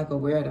media like a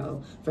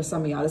weirdo. For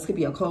some of y'all, this could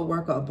be a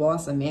coworker, a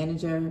boss, a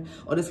manager,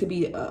 or this could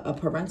be a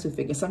parental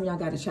figure. Some of y'all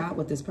got a child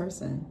with this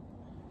person.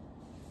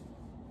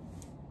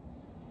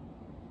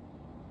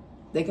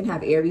 They can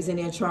have Aries in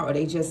their chart, or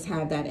they just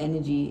have that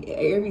energy.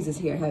 Aries is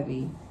here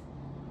heavy.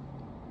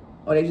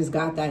 Or they just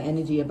got that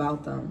energy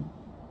about them.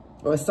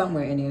 Or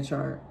somewhere in their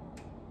chart.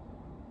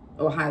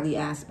 Or highly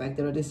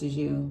aspected, or this is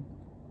you.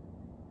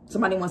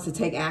 Somebody wants to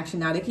take action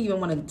now. They can even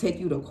want to take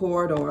you to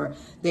court, or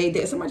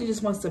somebody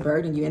just wants to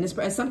burden you. And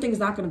something's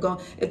not going to go.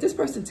 If this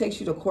person takes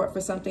you to court for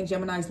something,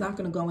 Gemini, it's not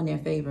going to go in their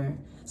favor.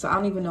 So I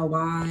don't even know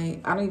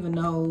why. I don't even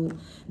know.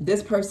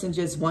 This person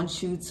just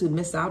wants you to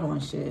miss out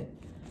on shit.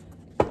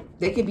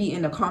 They could be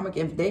in a karmic,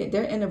 if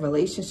they're in a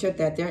relationship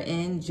that they're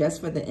in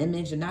just for the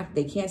image, or not,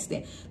 they can't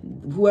stand,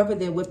 whoever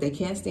they're with, they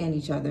can't stand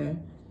each other.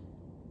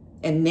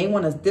 And they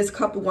want to, this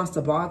couple wants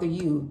to bother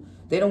you.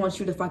 They don't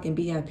want you to fucking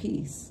be at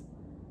peace.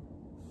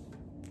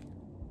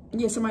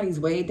 Yeah,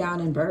 somebody's way down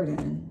in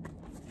burden.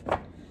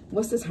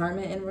 What's this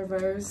Hermit in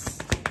reverse?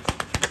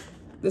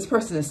 This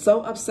person is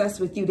so obsessed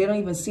with you, they don't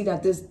even see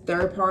that this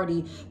third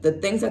party, the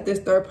things that this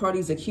third party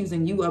is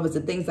accusing you of is the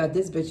things that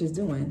this bitch is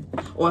doing.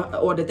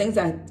 Or the things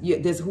that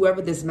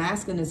whoever this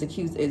masculine is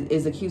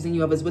accusing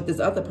you of is what this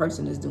other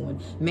person is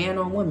doing. Man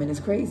or woman, is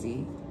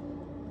crazy.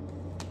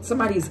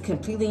 Somebody's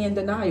completely in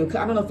denial.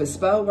 I don't know if it's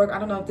spell work. I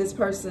don't know if this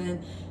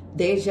person,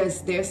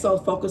 they're so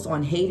focused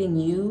on hating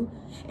you.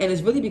 And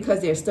it's really because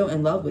they're still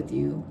in love with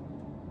you.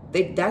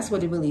 That's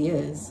what it really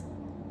is.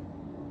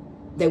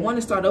 They want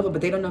to start over, but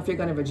they don't know if you're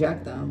going to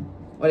reject them.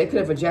 Or they could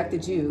have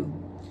rejected you.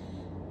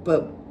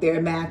 But they're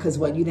mad because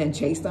what, you didn't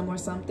chase them or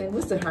something?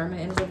 What's the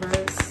Hermit in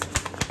reverse?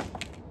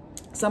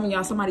 Some of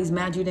y'all, somebody's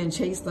mad you didn't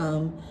chase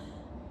them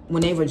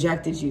when they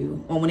rejected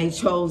you. Or when they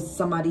chose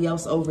somebody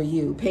else over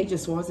you. Page of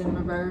Swords in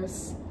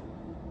reverse.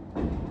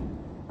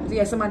 So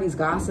yeah, somebody's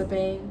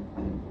gossiping.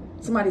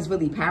 Somebody's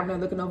really paranoid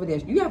looking over there.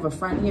 You have a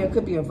friend here. It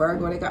could be a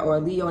Virgo or a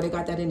Leo. They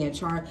got that in their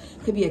chart.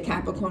 Could be a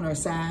Capricorn or a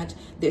Sag.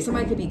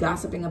 Somebody could be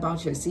gossiping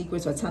about your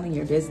secrets or telling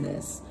your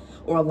business.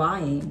 Or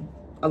lying.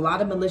 A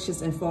lot of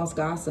malicious and false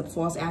gossip.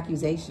 False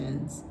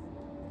accusations.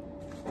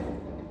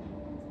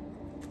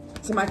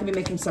 Somebody could be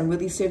making some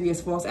really serious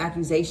false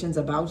accusations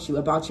about you.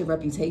 About your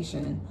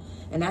reputation.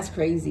 And that's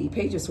crazy.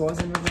 Page of Swords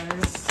in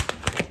reverse.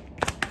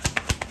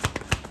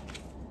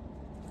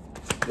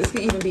 This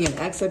could even be an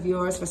ex of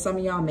yours. For some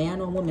of y'all,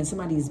 man or woman,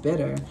 somebody's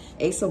bitter.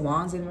 Ace of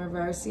Wands in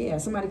reverse. Yeah,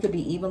 somebody could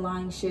be evil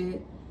lying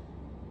shit.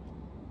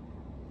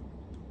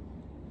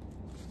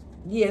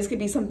 Yeah, this could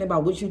be something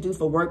about what you do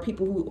for work.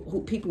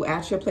 People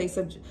at your place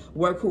of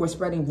work who are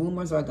spreading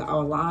rumors or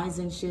lies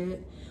and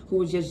shit.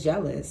 Who are just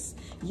jealous.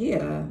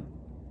 Yeah.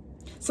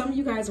 Some of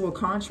you guys were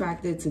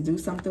contracted to do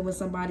something with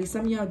somebody.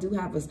 Some of y'all do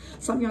have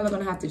some of y'all are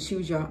going to have to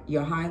choose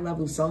your high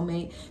level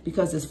soulmate,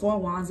 because there's 4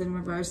 wands in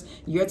reverse.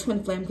 Your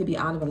twin flame could be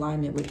out of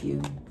alignment with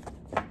you.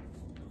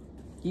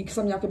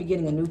 Some of y'all could be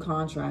getting a new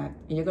contract,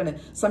 and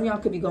some of y'all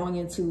could be going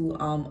into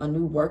a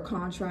new work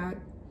contract,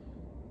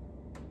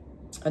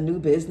 a new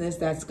business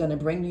that's going to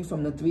bring you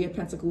from the 3 of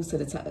Pentacles to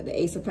the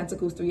Ace of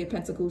Pentacles, 3 of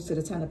Pentacles to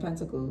the 10 of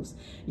Pentacles.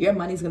 Your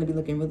money's going to be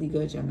looking really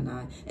good,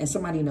 Gemini, and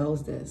somebody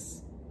knows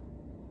this.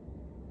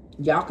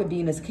 Y'all could be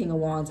in this King of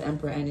Wands,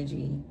 Emperor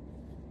energy.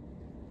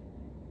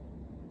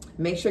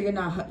 Make sure you're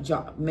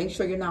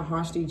not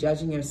harshly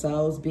judging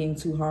yourselves, being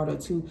too hard, or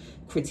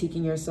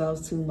critiquing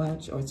yourselves too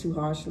much or too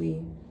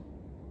harshly.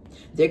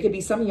 There could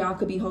be some of y'all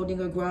could be holding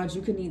a grudge.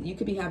 You could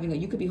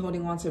be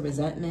holding on to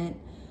resentment.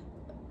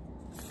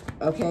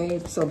 Okay,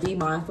 so be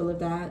mindful of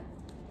that,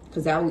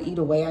 because that will eat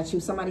away at you.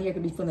 Somebody here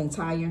could be feeling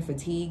tired and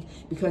fatigued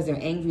because they're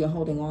angry or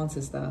holding on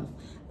to stuff.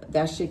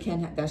 That shit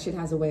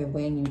has a way of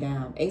weighing you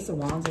down. Ace of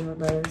Wands in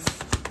reverse.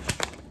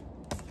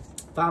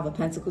 5 of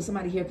Pentacles.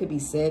 Somebody here could be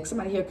sick.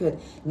 Somebody here could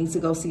need to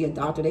go see a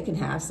doctor. They can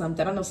have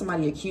something. I don't know if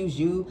somebody accused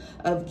you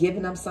of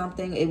giving them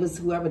something. It was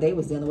whoever they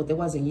was dealing with. It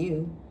wasn't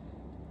you.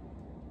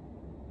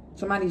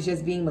 Somebody's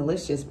just being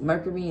malicious.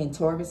 Mercury and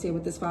Taurus here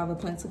with this 5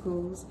 of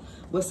Pentacles.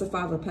 What's the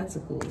 5 of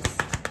Pentacles?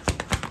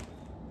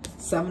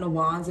 7 of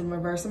Wands in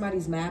reverse.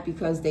 Somebody's mad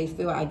because they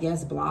feel, I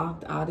guess,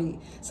 blocked out of.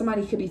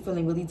 Somebody could be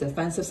feeling really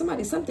defensive.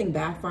 Something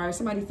backfired.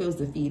 Somebody feels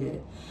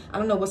defeated. I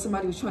don't know what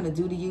somebody was trying to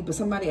do to you, but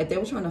if they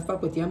were trying to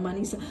fuck with your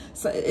money, so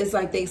it's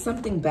like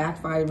something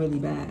backfired really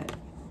bad.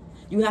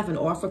 You have an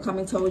offer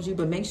coming towards you,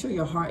 but make sure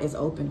your heart is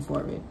open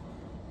for it.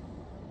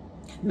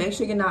 Make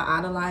sure you're not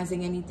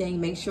idolizing anything.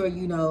 Make sure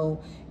you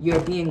know you're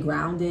being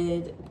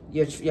grounded.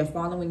 You're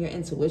following your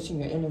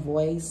intuition, your inner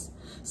voice.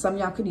 Some of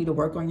y'all could need to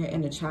work on your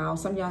inner child.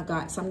 Some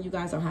of you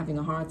guys are having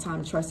a hard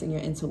time trusting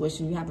your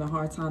intuition. You're having a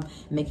hard time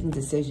making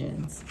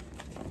decisions.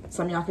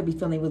 Some of y'all could be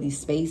feeling really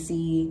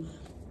spacey,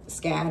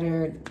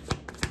 scattered.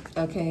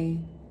 Okay.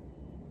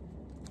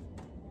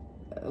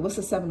 what's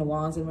the Seven of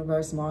Wands in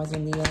reverse? Mars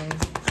and Leo.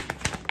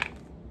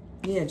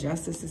 Yeah,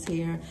 Justice is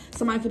here.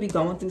 Somebody could be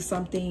going through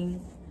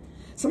something.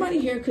 Somebody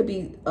here could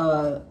be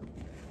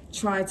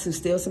trying to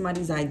steal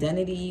somebody's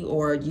identity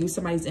or use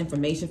somebody's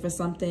information for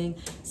something.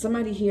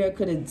 Somebody here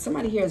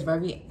is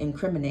very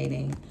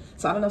incriminating.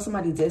 So I don't know if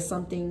somebody did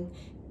something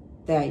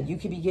that you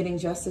could be getting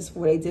justice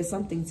for. They did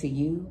something to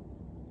you.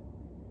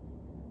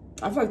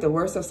 I feel like the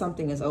worst of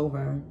something is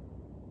over.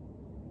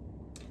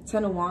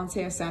 Ten of Wands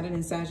here, Saturn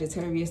and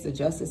Sagittarius, the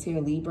Justice here,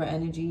 Libra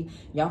energy.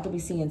 Y'all could be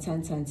seeing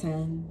 10, 10,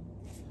 10.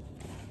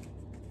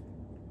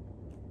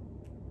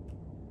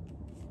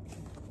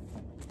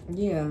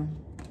 Yeah.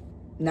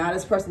 Now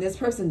this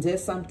person did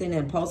something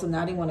impulsive.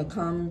 Now they want to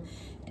come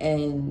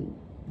and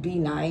be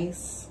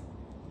nice.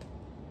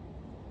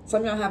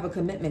 Some of y'all have a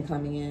commitment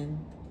coming in.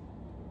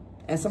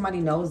 And somebody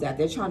knows that.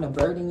 They're trying to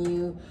burden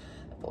you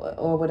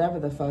or whatever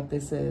the fuck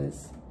this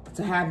is.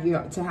 To have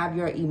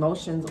your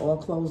emotions all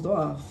closed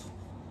off.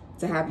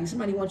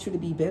 Somebody wants you to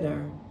be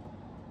bitter.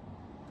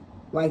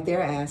 Like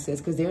their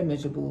asses, because they're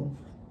miserable.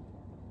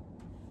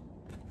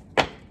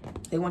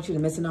 They want you to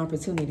miss an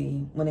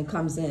opportunity when it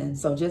comes in.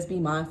 So just be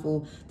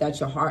mindful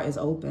that your heart is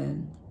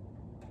open.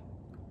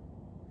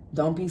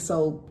 Don't be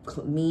so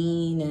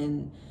mean,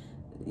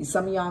 and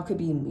some of y'all could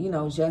be, you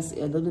know, just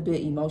a little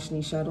bit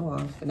emotionally shut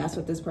off. And that's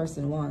what this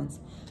person wants.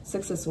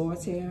 Six of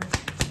Swords here.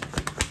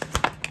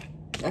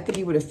 That could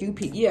be with a few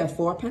people. Yeah,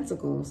 Four of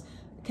Pentacles.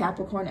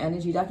 Capricorn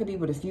energy. That could be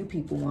what a few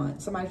people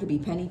want. Somebody could be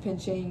penny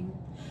pinching.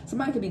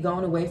 Somebody could be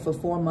going away for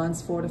 4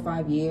 months, 4 to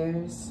 5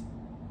 years.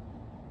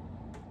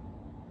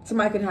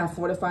 Somebody could have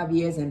 4 to 5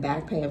 years in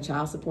back pay of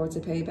child support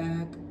to pay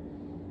back.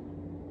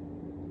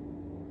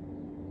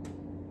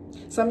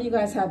 Some of you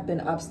guys have been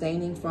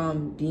abstaining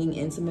from being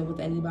intimate with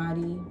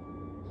anybody,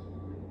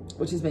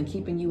 which has been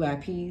keeping you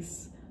at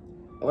peace,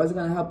 or is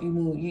going to help you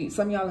move.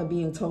 Some of y'all are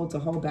being told to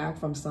hold back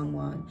from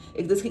someone.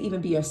 This could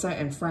even be a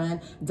certain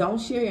friend. Don't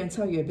share and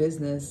tell your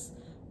business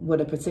with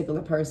a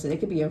particular person. It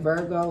could be a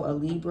Virgo, a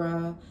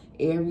Libra,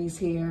 Aries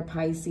here,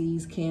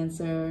 Pisces,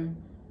 Cancer,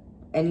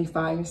 any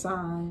fire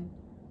sign.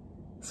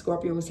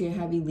 Scorpio was here,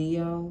 heavy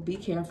Leo. Be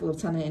careful of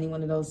telling any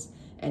one of those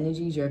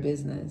energies your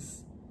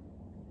business.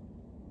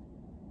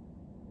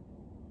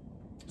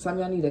 Some of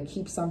y'all need to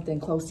keep something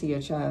close to your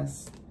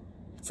chest.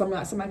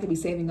 Somebody could be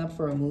saving up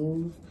for a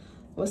move.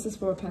 What's this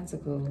Four of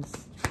Pentacles?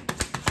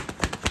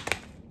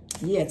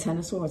 Yeah, Ten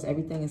of Swords.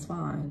 Everything is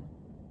fine.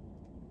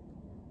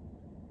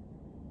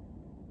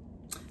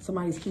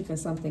 Somebody's keeping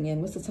something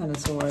in. What's the Ten of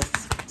Swords?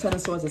 Ten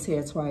of Swords is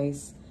here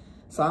twice.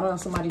 So I don't know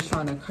if somebody's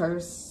trying to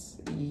curse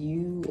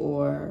you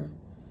or...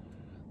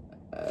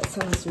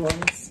 Ten of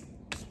Swords.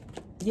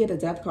 Yeah, the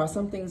Death card.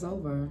 Something's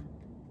over.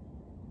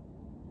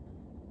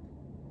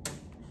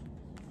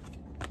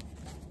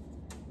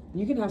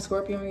 You can have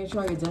Scorpio in your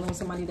chart. You're dealing with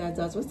somebody that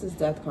does. What's this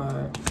Death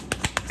card?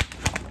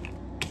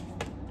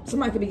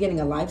 Somebody could be getting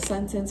a life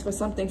sentence for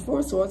something. Four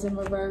of Swords in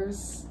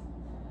reverse.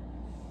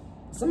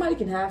 Somebody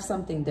can have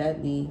something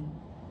deadly.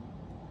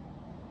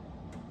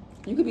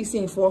 You could be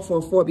seeing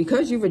 444.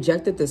 Because you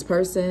rejected this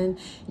person,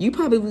 you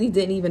probably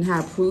didn't even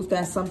have proof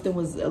that something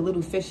was a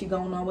little fishy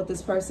going on with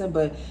this person,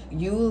 but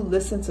you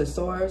listened to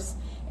source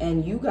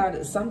and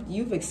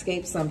you've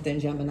escaped something,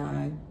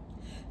 Gemini.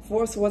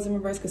 Four of Swords in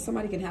reverse, because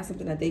somebody can have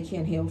something that they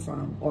can't heal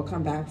from or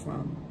come back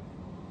from.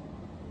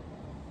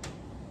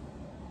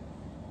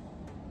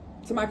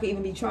 Somebody could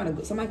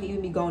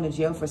even be going to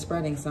jail for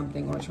spreading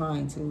something or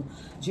trying to.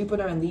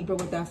 Jupiter and Libra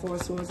with that Four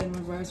of Swords in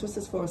reverse. What's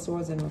this Four of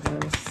Swords in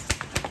reverse?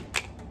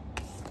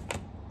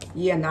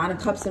 Yeah, Nine of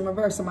Cups in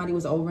reverse. Somebody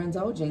was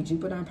overindulging.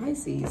 Jupiter and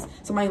Pisces.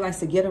 Somebody likes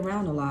to get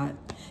around a lot.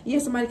 Yeah,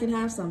 somebody can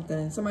have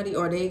something. Something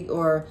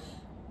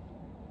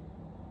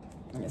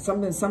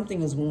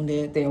is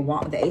wounded.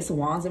 The Ace of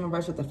Wands in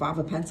reverse with the Five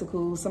of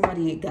Pentacles.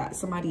 Somebody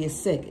is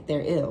sick.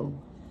 They're ill.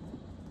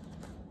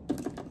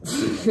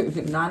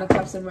 Nine of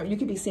Cups in reverse. You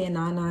could be seeing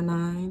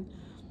 999.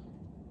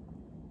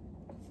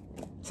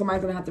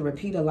 Somebody's gonna have to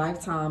repeat a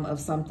lifetime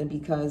of something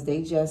because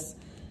they just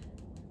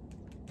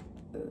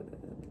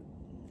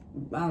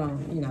I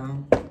don't, you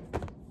know.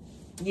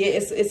 Yeah,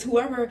 it's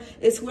whoever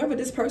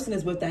this person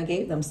is with that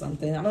gave them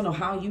something. I don't know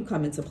how you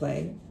come into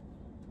play.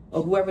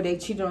 Or whoever they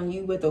cheated on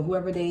you with, or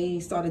whoever they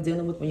started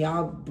dealing with when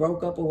y'all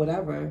broke up or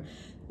whatever.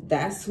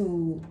 That's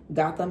who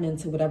got them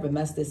into whatever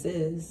mess this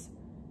is.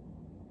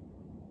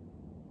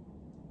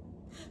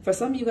 For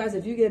some of you guys,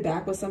 if you get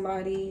back with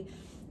somebody,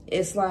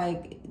 it's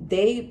like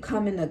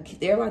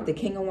they're like the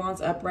King of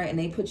Wands upright and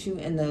they put you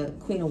in the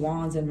Queen of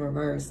Wands in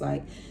reverse.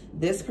 Like,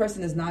 this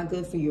person is not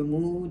good for your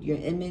mood, your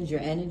image, your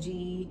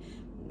energy,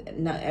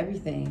 not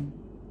everything.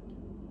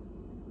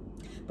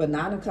 But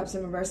Nine of Cups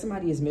in reverse,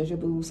 somebody is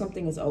miserable.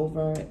 Something is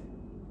over.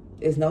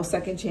 There's no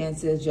second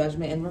chances.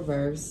 Judgment in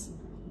reverse.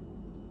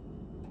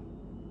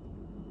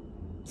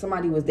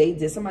 Somebody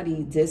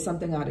did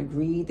something out of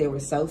greed. They were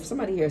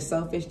somebody here is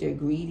selfish. They're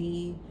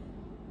greedy.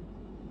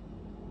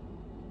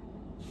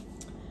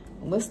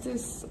 What's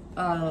this?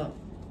 Nine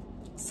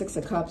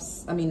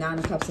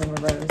of Cups in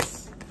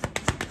reverse.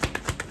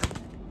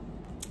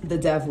 The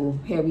Devil.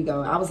 Here we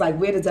go. I was like,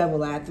 where the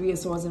Devil at? 3 of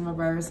Swords in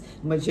reverse.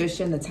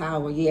 Magician, the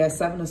Tower. Yeah,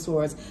 7 of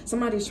Swords.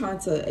 Somebody's trying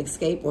to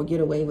escape or get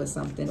away with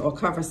something or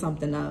cover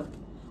something up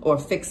or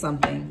fix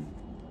something.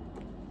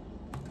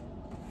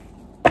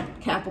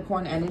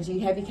 Capricorn energy.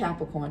 Heavy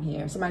Capricorn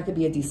here. Somebody could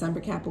be a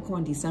December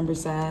Capricorn, December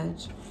Sag.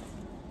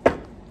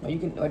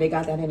 Or they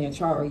got that in their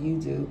chart, or you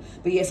do.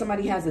 But yeah,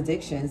 somebody has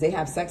addictions. They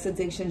have sex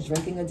addictions,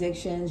 drinking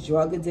addictions,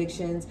 drug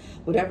addictions,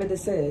 whatever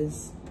this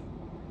is.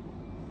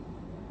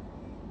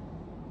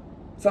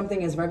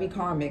 Something is very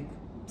karmic.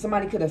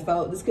 Somebody could have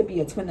felt, this could be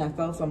a twin that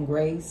fell from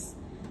grace.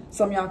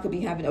 Some of y'all could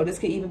be having, or this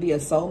could even be a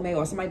soulmate,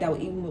 or somebody that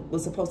even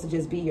was supposed to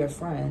just be your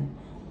friend.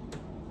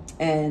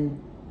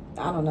 And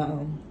I don't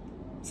know,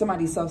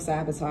 somebody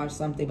self-sabotage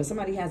something, but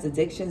somebody has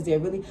addictions. They're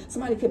really,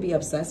 somebody could be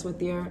obsessed with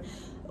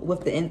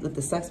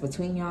the sex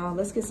between y'all.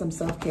 Let's get some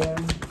self-care.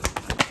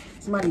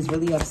 Somebody's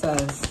really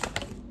obsessed,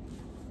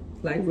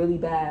 like really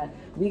bad.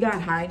 We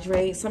got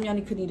hydrate. Some of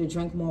y'all could need to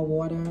drink more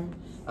water.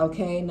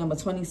 Okay, number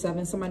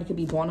 27. Somebody could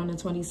be born on the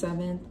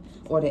 27th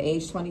or the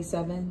age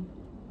 27.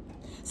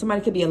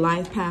 Somebody could be a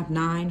life path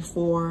 9,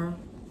 4,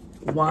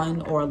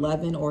 1, or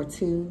 11, or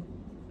 2.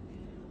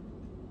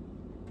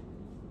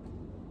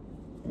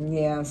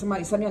 Yeah, some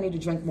of y'all need to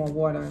drink more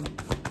water.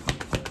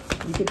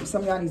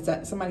 Somebody's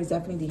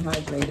definitely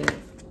dehydrated.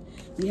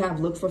 We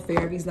have look for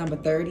fairies, number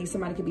 30.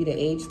 Somebody could be the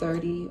age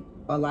 30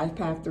 or life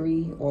path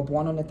 3 or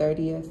born on the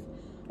 30th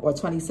or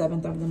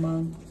 27th of the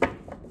month.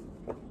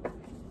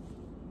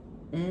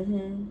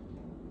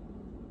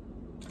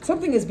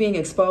 Something is being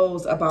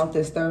exposed about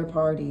this third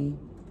party.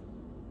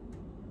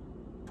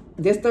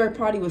 This third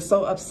party was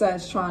so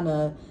obsessed trying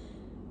to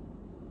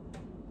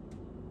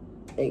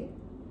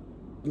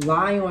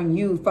lie on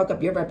you, fuck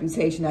up your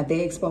reputation, that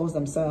they exposed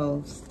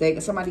themselves.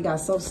 Somebody got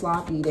so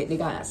sloppy, they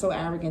got so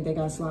arrogant, they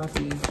got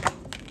sloppy.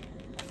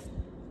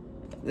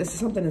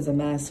 Something is a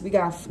mess. We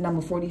got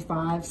number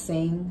 45,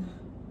 sing.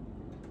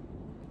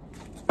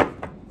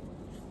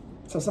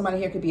 So somebody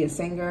here could be a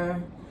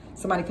singer.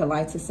 Somebody could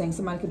like to sing.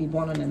 Somebody could be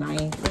born on the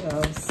 9th. What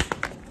else?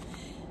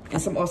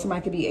 And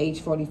somebody could be age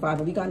 45.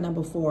 But we got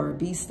number 4,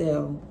 be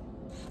still.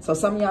 So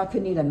some of y'all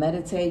could need to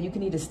meditate. You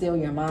could need to still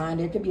your mind.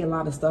 There could be a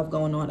lot of stuff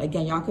going on.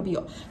 Again, y'all could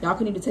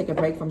need to take a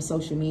break from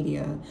social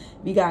media.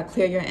 We got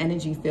clear your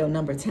energy field,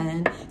 number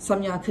 10. Some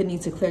of y'all could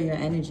need to clear your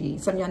energy.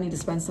 Some of y'all need to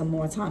spend some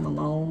more time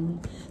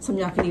alone. Some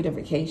of y'all could need a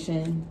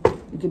vacation.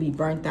 You could be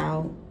burnt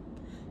out.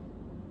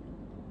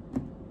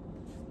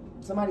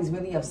 Somebody's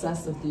really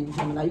obsessed with you,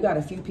 Gemini. You got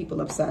a few people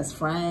obsessed.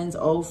 Friends,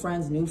 old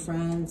friends, new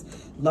friends,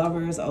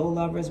 lovers, old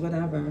lovers,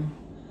 whatever.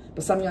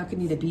 But some of y'all could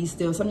need to be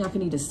still. Some of y'all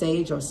could need to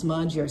sage or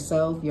smudge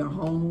yourself, your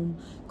home,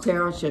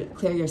 clear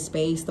your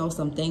space, throw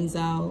some things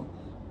out,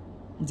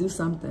 do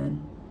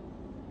something.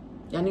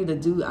 Y'all need to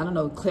do, I don't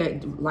know,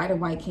 light a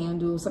white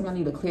candle. Some of y'all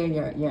need to clear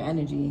your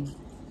energy.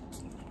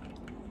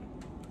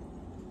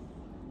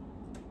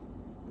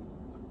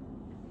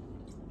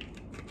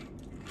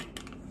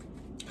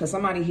 Because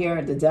somebody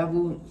here, the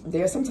devil,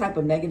 there's some type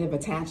of negative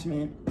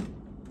attachment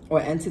or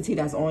entity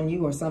that's on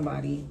you or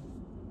somebody.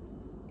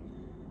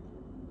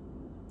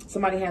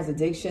 Somebody has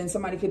addiction.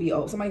 Somebody could be,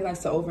 somebody likes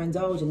to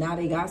overindulge, and now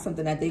they got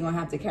something that they're going to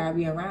have to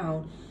carry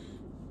around.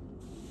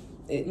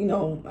 You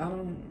know, I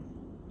don't.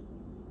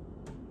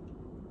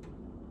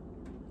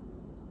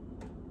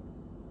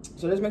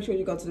 So just make sure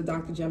you go to the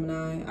doctor,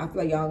 Gemini. I feel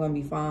like y'all going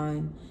to be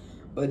fine.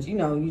 But, you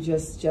know, you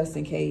just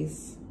in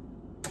case.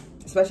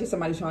 Especially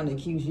somebody trying to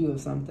accuse you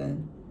of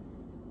something.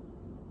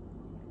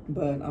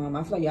 But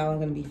I feel like y'all are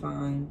going to be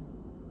fine.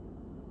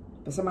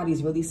 But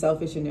somebody's really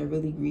selfish and they're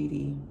really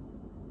greedy.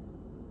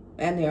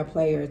 And they're a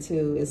player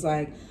too. It's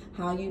like,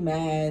 how you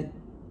mad?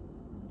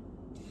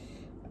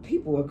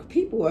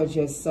 People are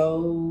just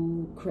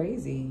so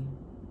crazy.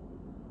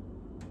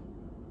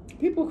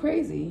 People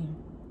crazy.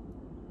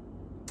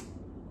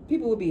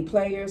 People will be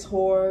players,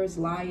 whores,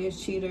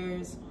 liars,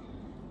 cheaters,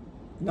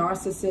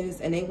 narcissists,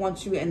 and they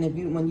want you, and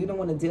when you don't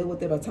want to deal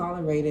with it or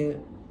tolerate it,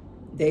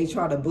 they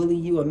try to bully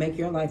you or make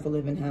your life a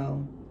living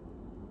hell.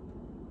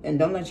 And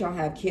don't let y'all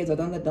have kids, or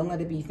don't let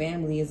it be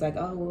family. It's like,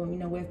 oh, well, you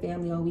know, we're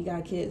family, oh, we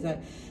got kids.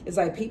 It's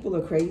like people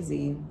are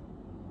crazy.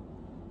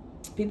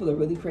 People are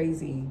really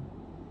crazy.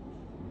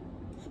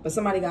 But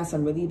somebody got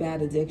some really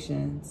bad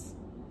addictions.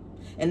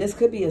 And this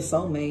could be a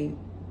soulmate,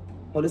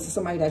 or this is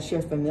somebody that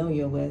you're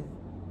familiar with.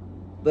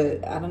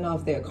 But I don't know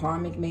if they're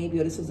karmic maybe,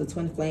 or this was a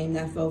twin flame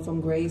that fell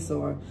from grace,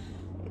 or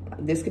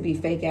this could be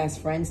fake-ass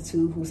friends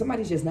too, who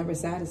somebody's just never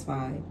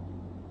satisfied.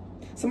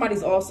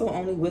 Somebody's also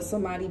only with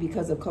somebody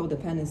because of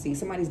codependency.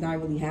 Somebody's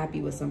not really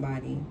happy with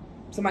somebody.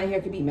 Somebody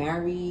here could be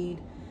married,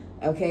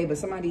 okay, but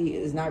somebody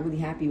is not really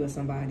happy with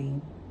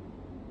somebody.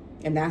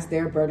 And that's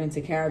their burden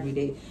to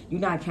carry. You're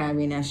not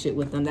carrying that shit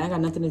with them. That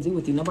got nothing to do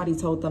with you. Nobody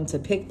told them to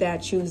pick that,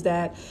 choose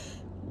that,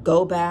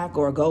 go back,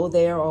 or go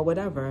there, or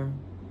whatever.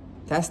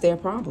 That's their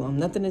problem.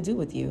 Nothing to do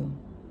with you.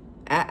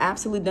 That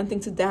has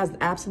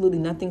absolutely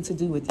nothing to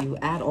do with you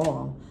at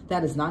all.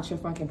 That is not your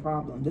fucking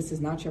problem. This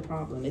is not your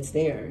problem. It's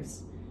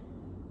theirs.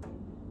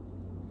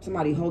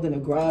 Somebody holding a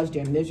grudge.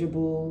 They're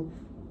miserable.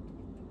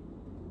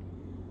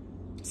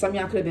 Some of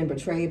y'all could have been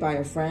betrayed by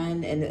a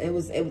friend, and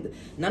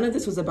none of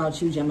this was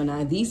about you,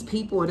 Gemini. These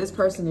people or this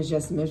person is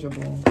just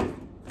miserable.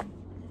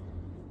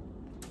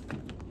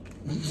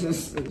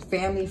 Just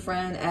family,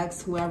 friend,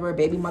 ex, whoever,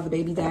 baby mother,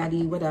 baby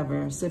daddy,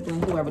 whatever,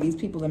 sibling, whoever. These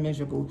people are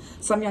miserable.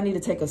 Some of y'all need to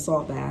take a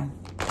salt bath.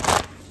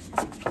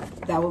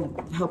 That will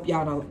help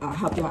y'all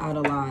out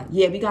a lot.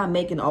 Yeah, we gotta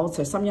make an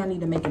altar. Some of y'all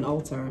need to make an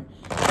altar,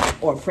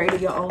 or pray to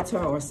your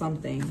altar, or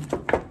something.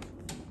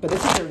 But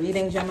this is your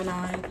reading,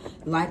 Gemini.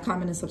 Like,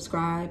 comment, and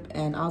subscribe,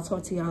 and I'll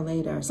talk to y'all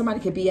later. Somebody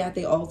could be at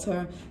the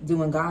altar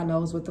doing God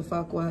knows what the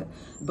fuck what,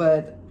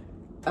 but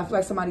I feel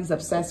like somebody's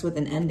obsessed with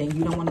an ending.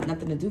 You don't want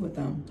nothing to do with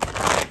them.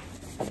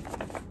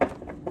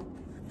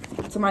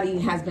 Somebody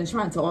has been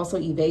trying to also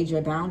evade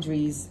your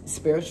boundaries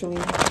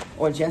spiritually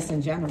or just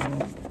in general.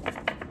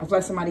 I feel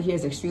like somebody here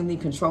is extremely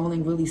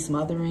controlling, really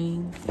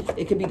smothering.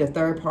 It could be the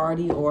third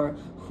party or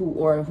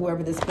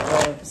whoever this,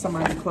 or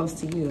somebody close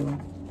to you.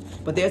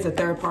 But there's a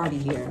third party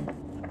here.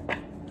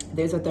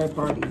 There's a third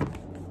party.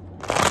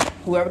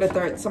 Whoever the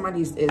third,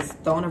 somebody is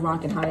throwing a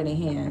rock and hiding their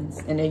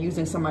hands, and they're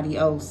using somebody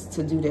else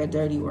to do their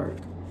dirty work.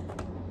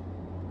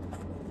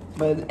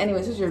 But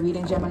anyways, this is your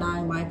reading,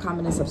 Gemini. Like,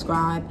 comment, and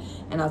subscribe,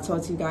 and I'll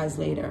talk to you guys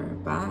later.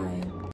 Bye.